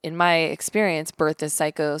in my experience, birth is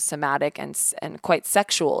psychosomatic and quite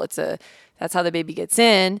sexual. That's how the baby gets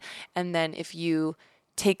in. And then if you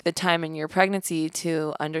take the time in your pregnancy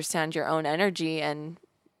to understand your own energy and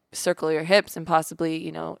circle your hips and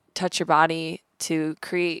possibly, touch your body to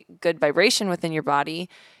create good vibration within your body,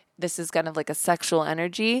 this is kind of like a sexual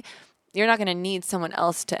energy. You're not going to need someone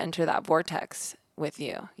else to enter that vortex with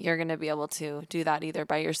you. You're going to be able to do that either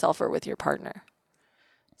by yourself or with your partner.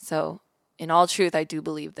 So in all truth, I do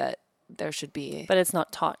believe that there should be. But it's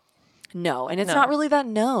not taught. No. And it's not really that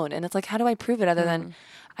known. And it's like, how do I prove it other than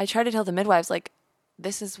I try to tell the midwives, like,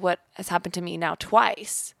 this is what has happened to me now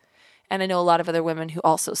twice. And I know a lot of other women who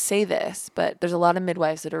also say this, but there's a lot of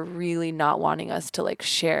midwives that are really not wanting us to like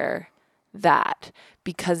share that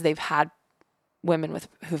because they've had women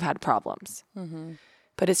who've had problems.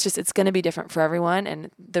 But it's going to be different for everyone. And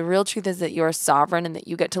the real truth is that you're sovereign and that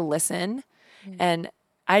you get to listen. And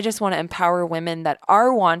I just want to empower women that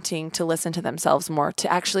are wanting to listen to themselves more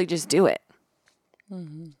to actually just do it.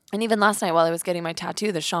 And even last night while I was getting my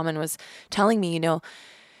tattoo, the shaman was telling me,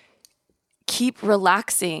 keep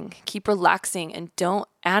relaxing and don't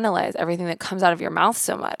analyze everything that comes out of your mouth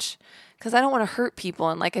so much. Because I don't want to hurt people.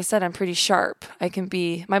 And like I said, I'm pretty sharp.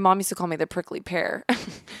 My mom used to call me the prickly pear.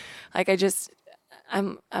 Like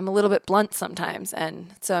I'm a little bit blunt sometimes.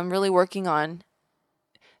 And so I'm really working on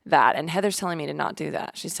that. And Heather's telling me to not do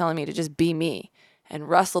that. She's telling me to just be me and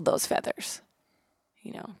rustle those feathers,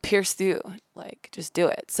 pierce through, like just do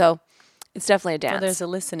it. So it's definitely a dance. Well, there's a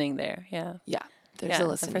listening there. Yeah. Yeah. There's a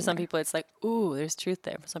listening. And for some people, it's like, ooh, there's truth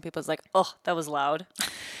there. For some people, it's like, oh, that was loud.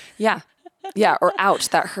 Yeah. Yeah. Or ouch,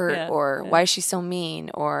 that hurt. Or why is she so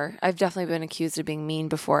mean? Or I've definitely been accused of being mean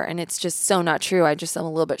before. And it's just so not true. I'm a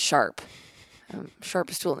little bit sharp. I'm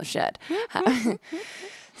sharpest tool in the shed.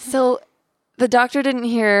 So the doctor didn't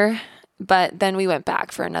hear, but then we went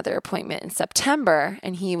back for another appointment in September.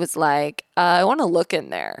 And he was like, I want to look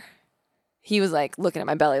in there. He was like looking at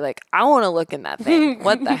my belly like, I want to look in that thing.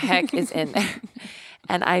 What the heck is in there?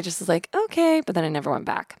 And I just was like, okay. But then I never went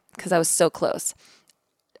back because I was so close.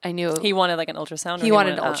 I knew he wanted like an ultrasound. He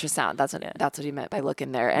wanted an ultrasound. That's what he meant by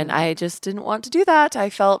looking there. And I just didn't want to do that. I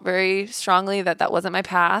felt very strongly that wasn't my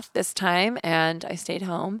path this time. And I stayed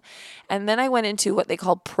home. And then I went into what they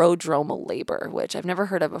call prodromal labor, which I've never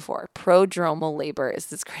heard of before. Prodromal labor is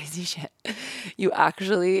this crazy shit. You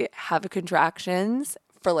actually have contractions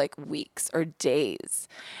for like weeks or days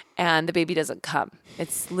and the baby doesn't come.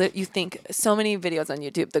 You think so many videos on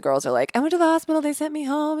YouTube, the girls are like, I went to the hospital, they sent me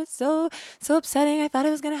home. It's so upsetting. I thought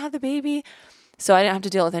I was going to have the baby. So I didn't have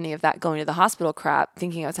to deal with any of that going to the hospital crap,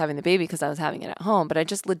 thinking I was having the baby because I was having it at home. But I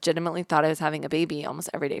just legitimately thought I was having a baby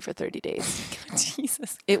almost every day for 30 days. Jesus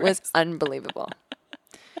Christ. It was unbelievable.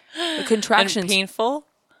 The contractions. And painful?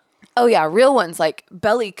 Oh yeah, real ones, like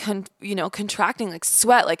belly, contracting, like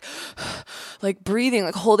sweat, like breathing,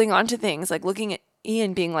 like holding on to things, like looking at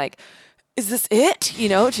Ian being like, is this it?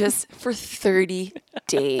 Just for 30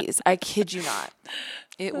 days. I kid you not.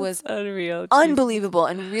 It was unreal, unbelievable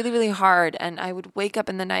and really, really hard. And I would wake up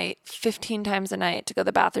in the night 15 times a night to go to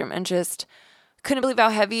the bathroom and just couldn't believe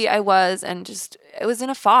how heavy I was. And just, it was in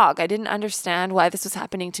a fog. I didn't understand why this was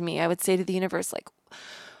happening to me. I would say to the universe, like,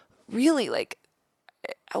 really, like,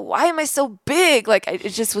 why am I so big? Like, it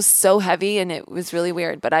just was so heavy and it was really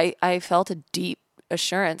weird. But I felt a deep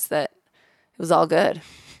assurance that it was all good.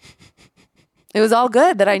 It was all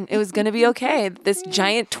good, that it was going to be okay. This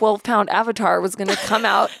giant 12-pound avatar was going to come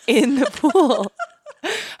out in the pool.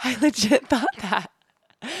 I legit thought that.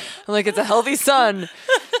 I'm like, it's a healthy son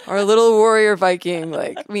or a little warrior Viking.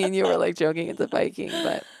 Like, me and you were like joking it's a Viking.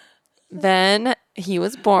 But then he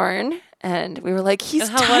was born. And we were like, he's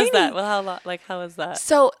tiny. How was that? Well, how was that?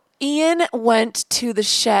 So Ian went to the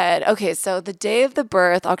shed. Okay, so the day of the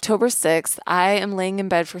birth, October 6th, I am laying in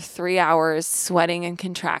bed for 3 hours, sweating and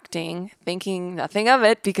contracting, thinking nothing of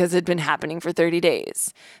it because it had been happening for 30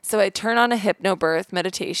 days. So I turned on a hypnobirth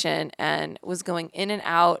meditation and was going in and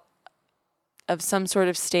out of some sort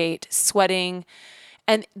of state, sweating.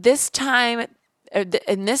 And this time,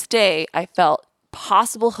 in this day, I felt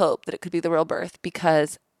possible hope that it could be the real birth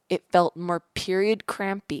because it felt more period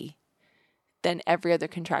crampy than every other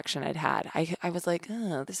contraction I'd had. I was like,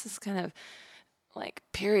 oh, this is kind of like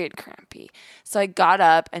period crampy. So I got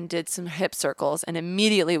up and did some hip circles and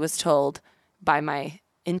immediately was told by my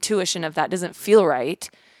intuition of that doesn't feel right,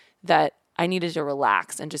 that I needed to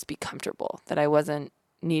relax and just be comfortable, that I wasn't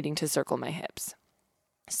needing to circle my hips.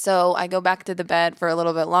 So I go back to the bed for a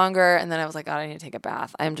little bit longer, and then I was like, God, I need to take a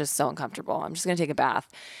bath. I'm just so uncomfortable. I'm just going to take a bath.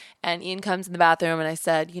 And Ian comes in the bathroom, and I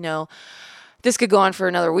said, this could go on for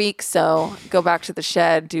another week, so go back to the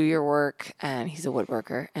shed, do your work. And he's a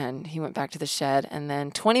woodworker, and he went back to the shed. And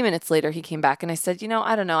then 20 minutes later, he came back, and I said,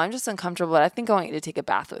 I don't know. I'm just uncomfortable, but I think I want you to take a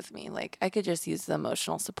bath with me. Like, I could just use the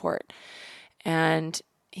emotional support. And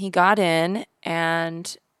he got in,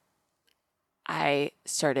 and I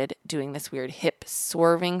started doing this weird hip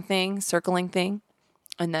circling thing.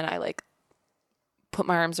 And then I put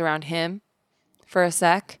my arms around him for a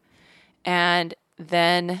sec. And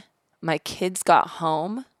then my kids got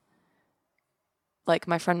home.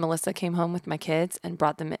 My friend Melissa came home with my kids and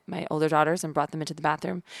brought them, my older daughters, and brought them into the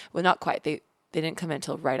bathroom. Well, not quite. They didn't come in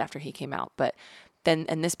until right after he came out. But then,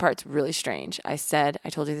 and this part's really strange. I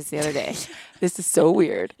told you this the other day. This is so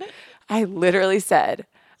weird. I literally said,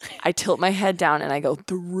 I tilt my head down and I go,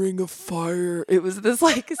 the ring of fire. It was this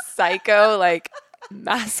psycho,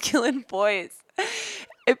 masculine voice.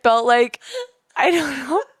 It felt like, I don't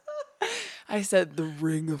know. I said, the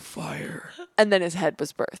ring of fire. And then his head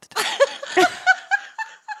was birthed.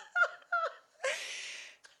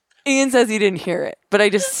 Ian says he didn't hear it, but I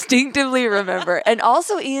distinctively remember. And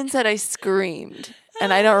also Ian said I screamed,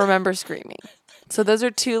 and I don't remember screaming. So those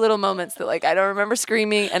are two little moments that I don't remember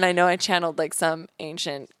screaming, and I know I channeled some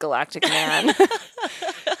ancient galactic man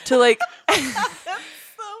to That's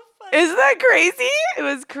so funny. Isn't that crazy? It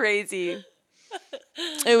was crazy.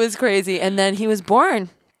 It was crazy. And then he was born.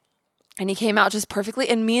 And he came out just perfectly.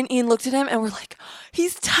 And me and Ian looked at him and we're like,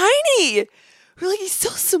 he's tiny. We're like, he's so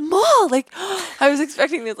small. Like, I was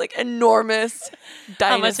expecting this like enormous dinosaur.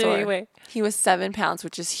 How much did he weigh? He was 7 pounds,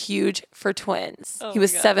 which is huge for twins. Oh he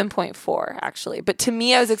was my God. 7.4 actually. But to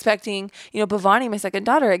me, I was expecting, Bhavani, my second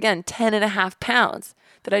daughter, again, 10.5 pounds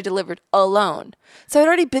that I delivered alone. So I'd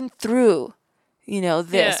already been through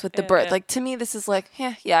this with the birth. Yeah. Like to me, this is like,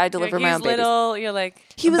 I deliver my own babies. Little, you're like,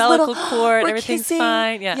 He was umbilical little. cord, We're everything's kissing.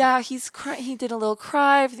 fine. Yeah. He did a little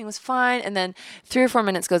cry. Everything was fine. And then 3 or 4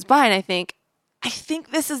 minutes goes by and I think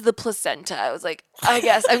this is the placenta. I was like, I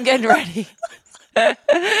guess I'm getting ready.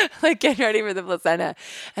 Like getting ready for the placenta.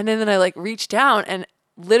 And then I like reach down and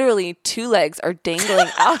literally 2 legs are dangling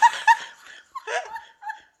out.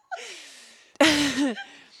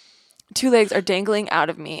 2 legs are dangling out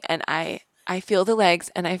of me. And I feel the legs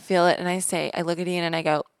and I feel it. And I look at Ian and I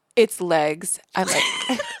go, it's legs. I'm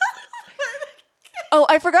like, oh,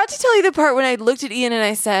 I forgot to tell you the part when I looked at Ian and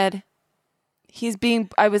I said,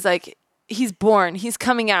 I was like, he's born. He's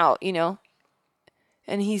coming out,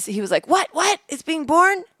 And he was like, what? It's being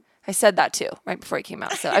born? I said that too, right before he came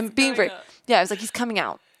out. So I'm being very, I was like, he's coming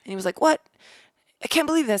out. And he was like, what? I can't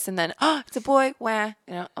believe this. And then, it's a boy. Wah.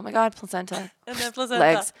 Oh my God, placenta. And then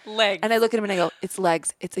placenta. Legs. And I look at him and I go, it's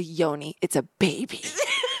legs. It's a yoni. It's a baby.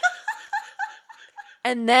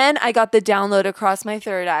 And then I got the download across my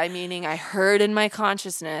third eye, meaning I heard in my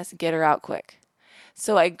consciousness, get her out quick.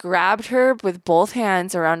 So I grabbed her with both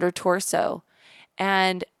hands around her torso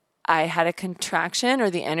and I had a contraction or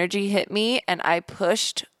the energy hit me and I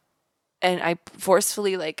pushed and I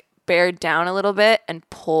forcefully like bared down a little bit and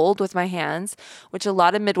pulled with my hands, which a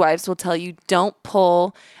lot of midwives will tell you, don't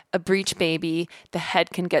pull a breech baby. The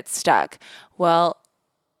head can get stuck. Well,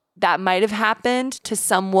 that might have happened to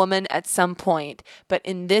some woman at some point, but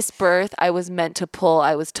in this birth, I was meant to pull.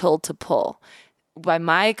 I was told to pull. By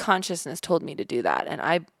my consciousness told me to do that. And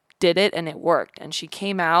I did it and it worked. And she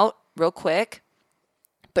came out real quick,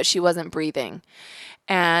 but she wasn't breathing.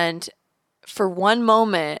 And for one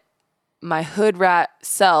moment, my hood rat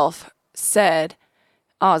self said,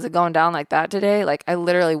 oh, is it going down like that today? Like I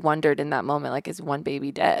literally wondered in that moment, like, is one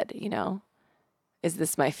baby dead? Is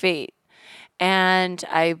this my fate? And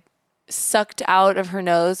I sucked out of her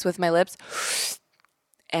nose with my lips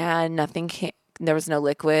and nothing came. There was no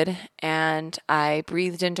liquid and I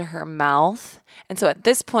breathed into her mouth. And so at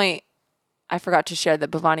this point, I forgot to share that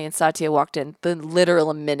Bhavani and Satya walked in the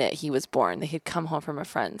literal minute he was born. They had come home from a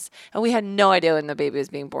friend's and we had no idea when the baby was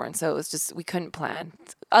being born. So it was just, we couldn't plan.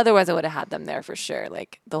 Otherwise I would have had them there for sure,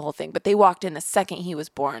 like the whole thing. But they walked in the second he was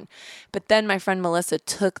born. But then my friend Melissa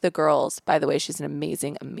took the girls, by the way, she's an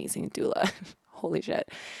amazing, amazing doula. Holy shit.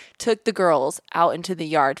 Took the girls out into the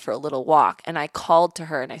yard for a little walk. And I called to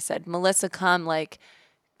her and I said, Melissa, come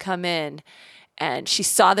in. And she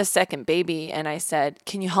saw the second baby and I said,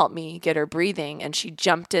 can you help me get her breathing? And she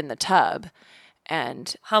jumped in the tub.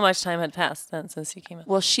 And how much time had passed then since he came in?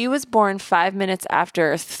 Well, she was born 5 minutes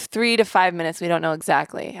after, 3 to 5 minutes, we don't know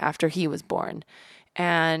exactly, after he was born.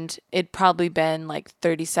 And it'd probably been like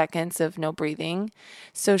 30 seconds of no breathing.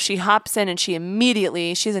 So she hops in and she's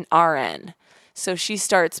an RN. So she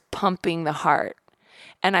starts pumping the heart.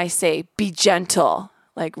 And I say, be gentle,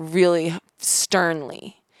 like really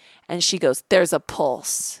sternly. And she goes, there's a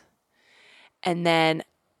pulse. And then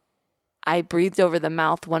I breathed over the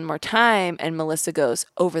mouth one more time. And Melissa goes,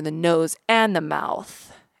 over the nose and the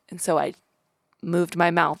mouth. And so I moved my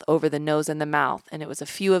mouth over the nose and the mouth. And it was a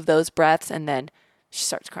few of those breaths. And then she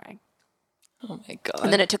starts crying. Oh my God.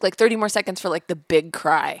 And then it took like 30 more seconds for like the big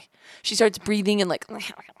cry. She starts breathing and like,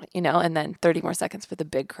 and then 30 more seconds for the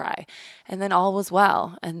big cry. And then all was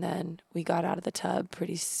well. And then we got out of the tub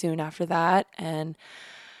pretty soon after that and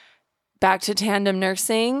back to tandem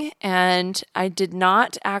nursing. And I did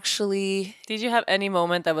not actually. Did you have any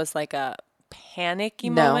moment that was like a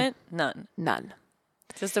panicky No. moment? None.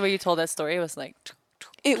 Just the way you told that story, it was like.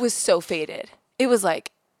 It was so faded. It was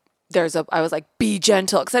like, I was like, be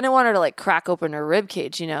gentle. Because I didn't want her to like crack open her rib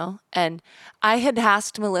cage, And I had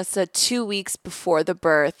asked Melissa 2 weeks before the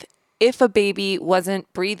birth, if a baby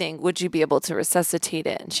wasn't breathing, would you be able to resuscitate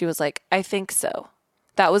it? And she was like, I think so.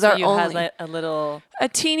 That was our only. You had like a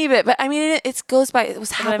teeny bit. But I mean, it goes by, it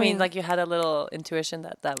was happening. I mean, like you had a little intuition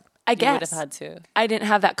that I guess. You would have had to. I didn't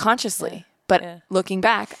have that consciously. But looking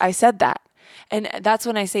back, I said that. And that's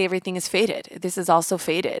when I say everything is fated. This is also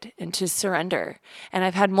fated into surrender. And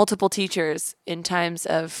I've had multiple teachers in times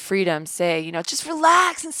of freedom say, just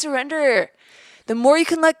relax and surrender. The more you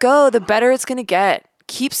can let go, the better it's going to get.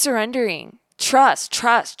 Keep surrendering. Trust.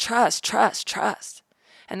 And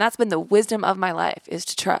that's been the wisdom of my life, is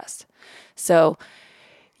to trust. So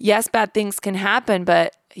yes, bad things can happen,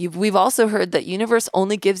 but we've also heard that universe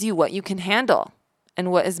only gives you what you can handle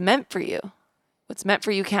and what is meant for you. What's meant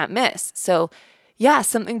for you can't miss. So yeah,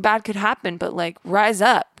 something bad could happen, but like rise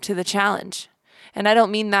up to the challenge. And I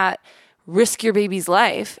don't mean that risk your baby's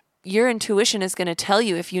life. Your intuition is going to tell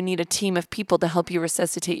you if you need a team of people to help you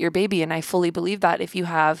resuscitate your baby. And I fully believe that if you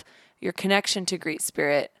have your connection to Great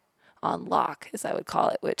Spirit on lock, as I would call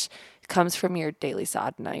it, which comes from your daily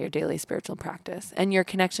sadhana, your daily spiritual practice, and your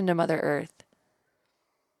connection to Mother Earth.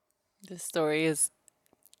 This story is,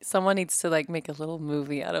 someone needs to like make a little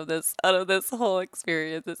movie out of this whole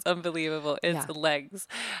experience. It's unbelievable. It's legs.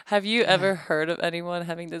 Have you ever heard of anyone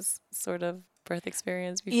having this sort of birth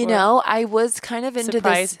experience before? You know, I was kind of into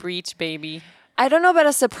surprise this breech baby. I don't know about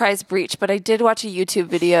a surprise breech, but I did watch a YouTube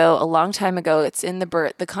video a long time ago. It's in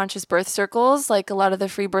the conscious birth circles, like a lot of the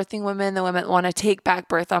free birthing women, the women want to take back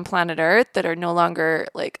birth on planet Earth that are no longer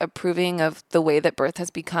like approving of the way that birth has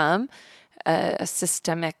become a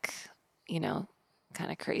systemic,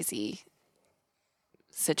 kind of crazy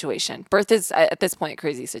situation. Birth is at this point a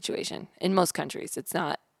crazy situation in most countries. It's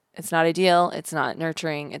not ideal. It's not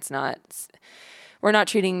nurturing. We're not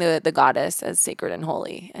treating the goddess as sacred and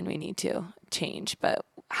holy, and we need to change. But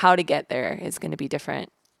how to get there is going to be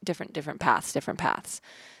different paths.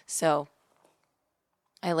 So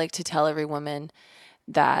I like to tell every woman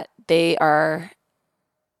that they are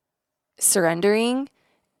surrendering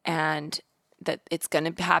and that it's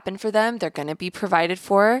going to happen for them. They're going to be provided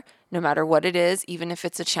for no matter what it is, even if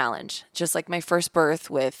it's a challenge. Just like my first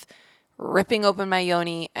birth with ripping open my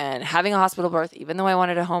yoni and having a hospital birth, even though I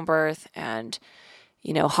wanted a home birth, and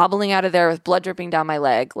hobbling out of there with blood dripping down my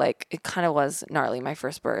leg. Like, it kind of was gnarly, my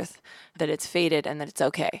first birth, that it's fated and that it's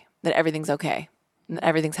okay, that everything's okay, and that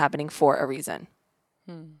everything's happening for a reason.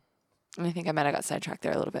 And I think I might have got sidetracked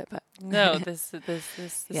there a little bit, but no, this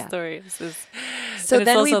story. This is so.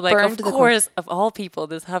 Then also we like, burned of course, of all people,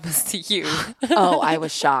 this happens to you. Oh, I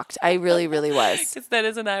was shocked. I really, really was. Because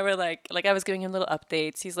Dennis and I were like I was giving him little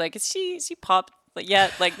updates. He's like, "Is she popped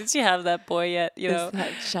yet? Like, did she have that boy yet? You know?"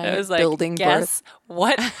 That giant I was like, building "Guess birth.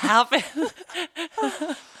 what happened?"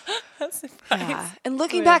 Yeah. And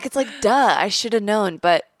looking back, it's like, duh, I should have known,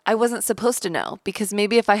 but I wasn't supposed to know, because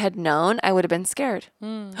maybe if I had known, I would have been scared.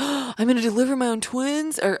 I'm going to deliver my own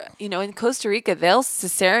twins. Or, in Costa Rica, they'll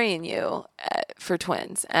cesarean you for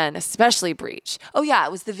twins, and especially breech. Oh, yeah,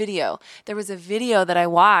 it was the video. There was a video that I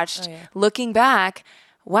watched looking back.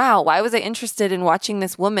 Wow, why was I interested in watching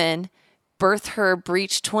this woman birth her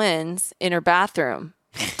breech twins in her bathroom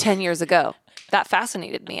 10 years ago? That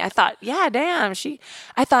fascinated me. I thought, yeah, damn.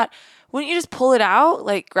 I thought, wouldn't you just pull it out?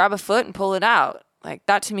 Like, grab a foot and pull it out. Like,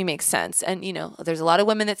 that to me makes sense. And, there's a lot of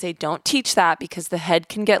women that say don't teach that because the head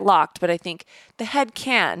can get locked. But I think the head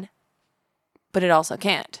can, but it also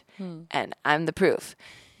can't. And I'm the proof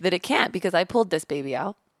that it can't, because I pulled this baby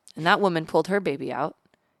out and that woman pulled her baby out.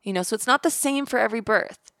 So it's not the same for every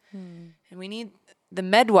birth. And we need the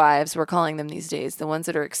midwives, we're calling them these days, the ones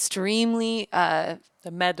that are extremely...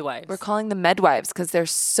 the midwives. We're calling them midwives because they're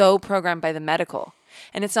so programmed by the medical.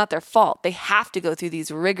 And it's not their fault. They have to go through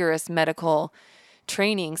these rigorous medical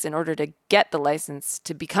trainings in order to get the license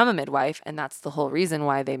to become a midwife, and that's the whole reason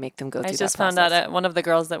why they make them go through that process. I just found out one of the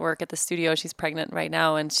girls that work at the studio, she's pregnant right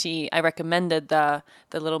now, and I recommended the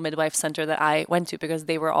little midwife center that I went to, because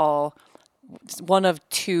they were all one of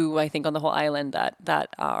two, I think, on the whole island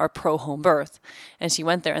that are pro home birth, and she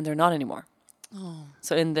went there, and they're not anymore.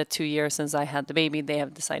 So in the 2 years since I had the baby, they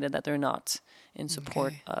have decided that they're not in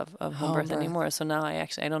support of home birth anymore. So now I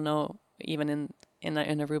don't know, even in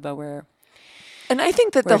Aruba where. And I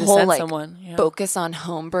think that the whole someone, focus on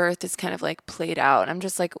home birth is kind of like played out. I'm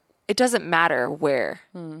just like, it doesn't matter where.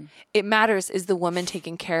 It matters, is the woman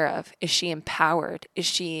taken care of? Is she empowered? Is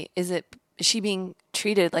she being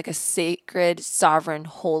treated like a sacred, sovereign,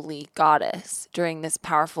 holy goddess during this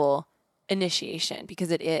powerful initiation?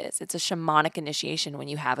 Because it's a shamanic initiation when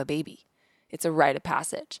you have a baby. It's a rite of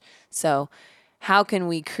passage. So how can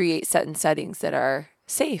we create settings that are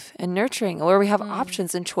safe and nurturing, where we have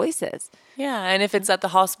options and choices? Yeah, and if it's at the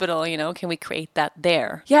hospital, can we create that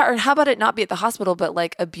there? Yeah, or how about it not be at the hospital, but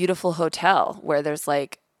like a beautiful hotel where there's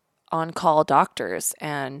like on-call doctors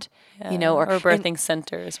and, or birthing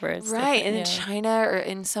centers where it's right. And in China or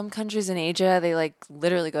in some countries in Asia, they like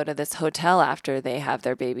literally go to this hotel after they have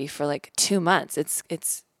their baby for like 2 months.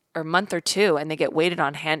 It's or a month or two, and they get waited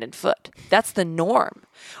on hand and foot. That's the norm.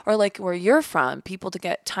 Or like where you're from, people to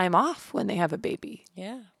get time off when they have a baby.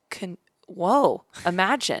 Yeah.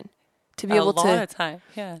 Imagine to be able to. A lot of time,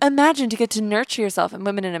 yeah. Imagine to get to nurture yourself. And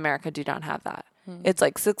women in America do not have that. It's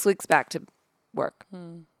like 6 weeks back to work,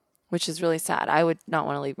 which is really sad. I would not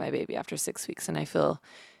want to leave my baby after 6 weeks. And I feel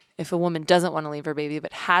if a woman doesn't want to leave her baby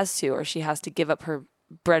but has to, or she has to give up her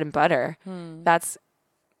bread and butter, that's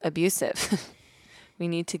abusive. We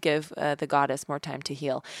need to give the goddess more time to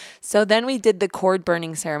heal. So then we did the cord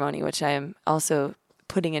burning ceremony, which I am also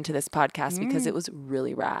putting into this podcast because it was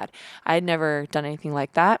really rad. I had never done anything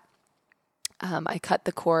like that. I cut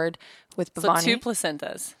the cord with Bhavani. So 2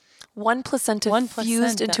 placentas. One placenta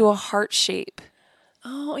fused into a heart shape.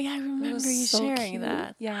 Oh, yeah, I remember you so sharing cute.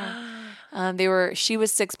 That. Yeah. She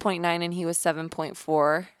was 6.9 and he was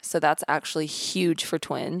 7.4. So that's actually huge for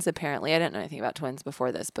twins, apparently. I didn't know anything about twins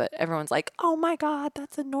before this, but everyone's like, oh my God,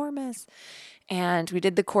 that's enormous. And we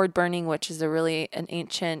did the cord burning, which is an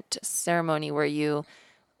ancient ceremony where you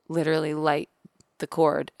literally light the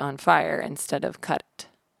cord on fire instead of cut it.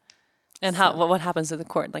 And what happens to the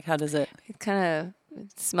cord? Like, how does it? It kind of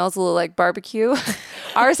smells a little like barbecue.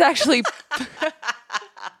 Ours actually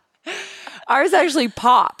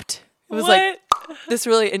popped. It was like this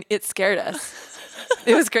really, and it scared us.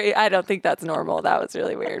 It was great. I don't think that's normal. That was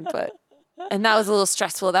really weird, and that was a little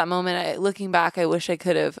stressful at that moment. Looking back, I wish I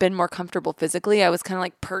could have been more comfortable physically. I was kind of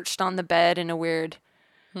like perched on the bed in a weird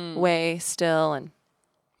way still, and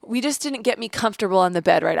we just didn't get me comfortable on the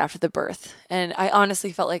bed right after the birth. And I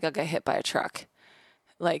honestly felt like I got hit by a truck,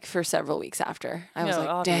 like for several weeks after. I was like,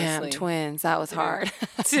 obviously. Damn, twins, that was hard.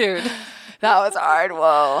 Dude. That was hard.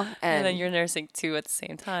 Whoa. And then you're nursing 2 at the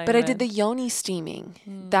same time. But I did the yoni steaming.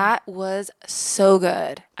 That was so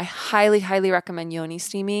good. I highly, highly recommend yoni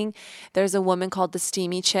steaming. There's a woman called the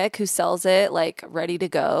Steamy Chick who sells it like ready to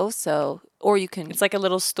go. So, or you can. It's like a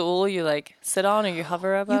little stool you like sit on or you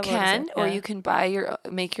hover above. You can, or you can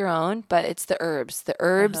make your own, but it's the herbs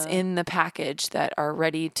in the package that are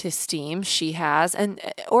ready to steam. She has,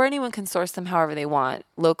 or anyone can source them however they want,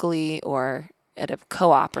 locally or at a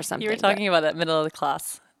co-op or something. You were talking about that middle of the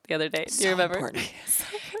class the other day. Do you remember? Important.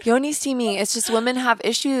 Yoni steaming. It's just women have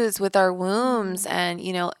issues with our wombs and,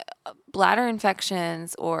 bladder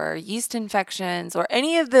infections or yeast infections or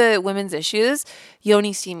any of the women's issues.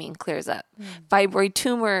 Yoni steaming clears up. Fibroid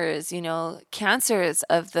tumors, cancers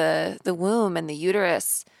of the womb and the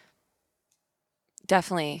uterus.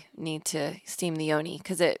 Definitely need to steam the yoni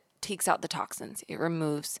because it takes out the toxins. It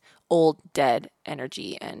removes old, dead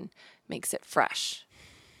energy and makes it fresh.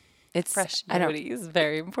 It's fresh yoni is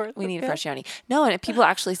very important. We need fresh yoni. No, and people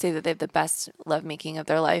actually say that they have the best lovemaking of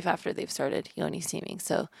their life after they've started yoni steaming.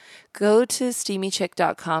 So go to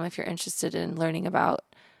steamychick.com if you're interested in learning about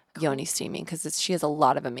yoni steaming because she has a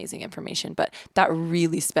lot of amazing information. But that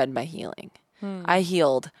really sped my healing. I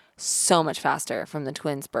healed so much faster from the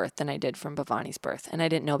twins' birth than I did from Bhavani's birth. And I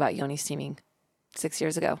didn't know about yoni steaming 6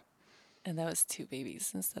 years ago. And that was 2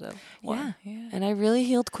 babies instead of 1. Yeah. And I really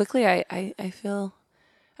healed quickly. I feel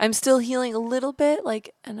I'm still healing a little bit,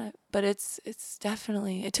 but it's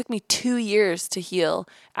definitely, it took me 2 years to heal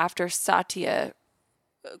after Satya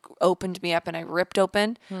opened me up and I ripped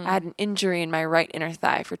open. I had an injury in my right inner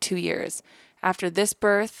thigh for 2 years. After this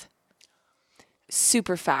birth,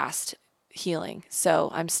 super fast healing.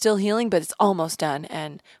 So I'm still healing, but it's almost done.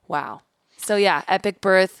 And wow. So yeah, epic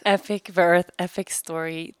birth, epic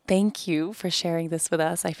story. Thank you for sharing this with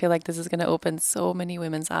us. I feel like this is going to open so many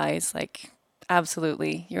women's eyes. Like,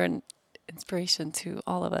 absolutely. You're an inspiration to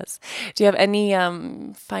all of us. Do you have any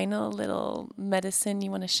final little medicine you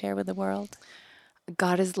want to share with the world?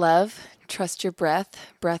 God is love. Trust your breath.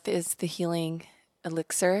 Breath is the healing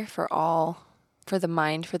elixir for the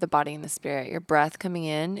mind, for the body, and the spirit. Your breath coming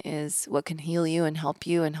in is what can heal you and help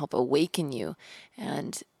awaken you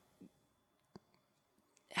and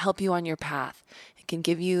help you on your path. It can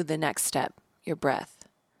give you the next step, your breath.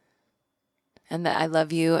 And that I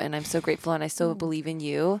love you and I'm so grateful and I so believe in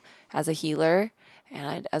you as a healer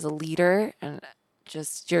and as a leader and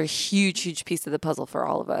just you're a huge, huge piece of the puzzle for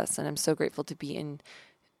all of us. And I'm so grateful to be in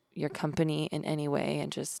your company in any way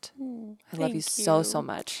and just I love you so, so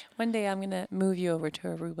much. One day I'm going to move you over to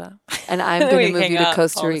Aruba. And I'm going to move you to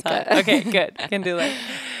Costa Rica. Okay, good. I can do that.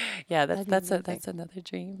 Yeah, that's another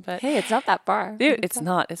dream. But hey, it's not that far. Dude, it's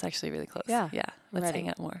not. It's actually really close. Yeah. Let's hang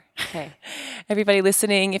out more. Okay. Everybody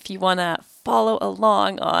listening, if you want to follow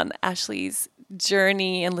along on Ashley's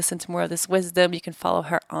journey and listen to more of this wisdom, you can follow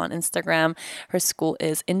her on Instagram. Her school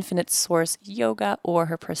is Infinite Source Yoga, or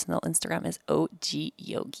her personal Instagram is OG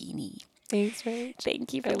Yogini. Thanks, Rach.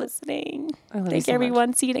 Thank you for listening. Thank you,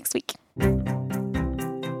 everyone. See you next week.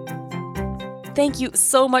 Thank you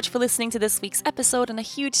so much for listening to this week's episode, and a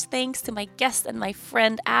huge thanks to my guest and my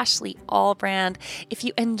friend, Ashley Albrand. If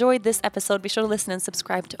you enjoyed this episode, be sure to listen and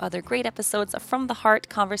subscribe to other great episodes of From the Heart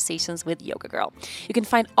Conversations with Yoga Girl. You can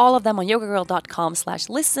find all of them on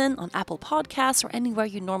yogagirl.com/listen, on Apple Podcasts, or anywhere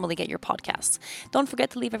you normally get your podcasts. Don't forget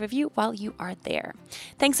to leave a review while you are there.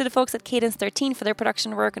 Thanks to the folks at Cadence 13 for their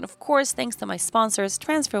production work, and of course, thanks to my sponsors,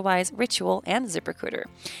 TransferWise, Ritual, and ZipRecruiter.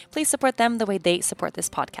 Please support them the way they support this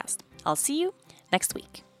podcast. I'll see you next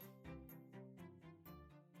week.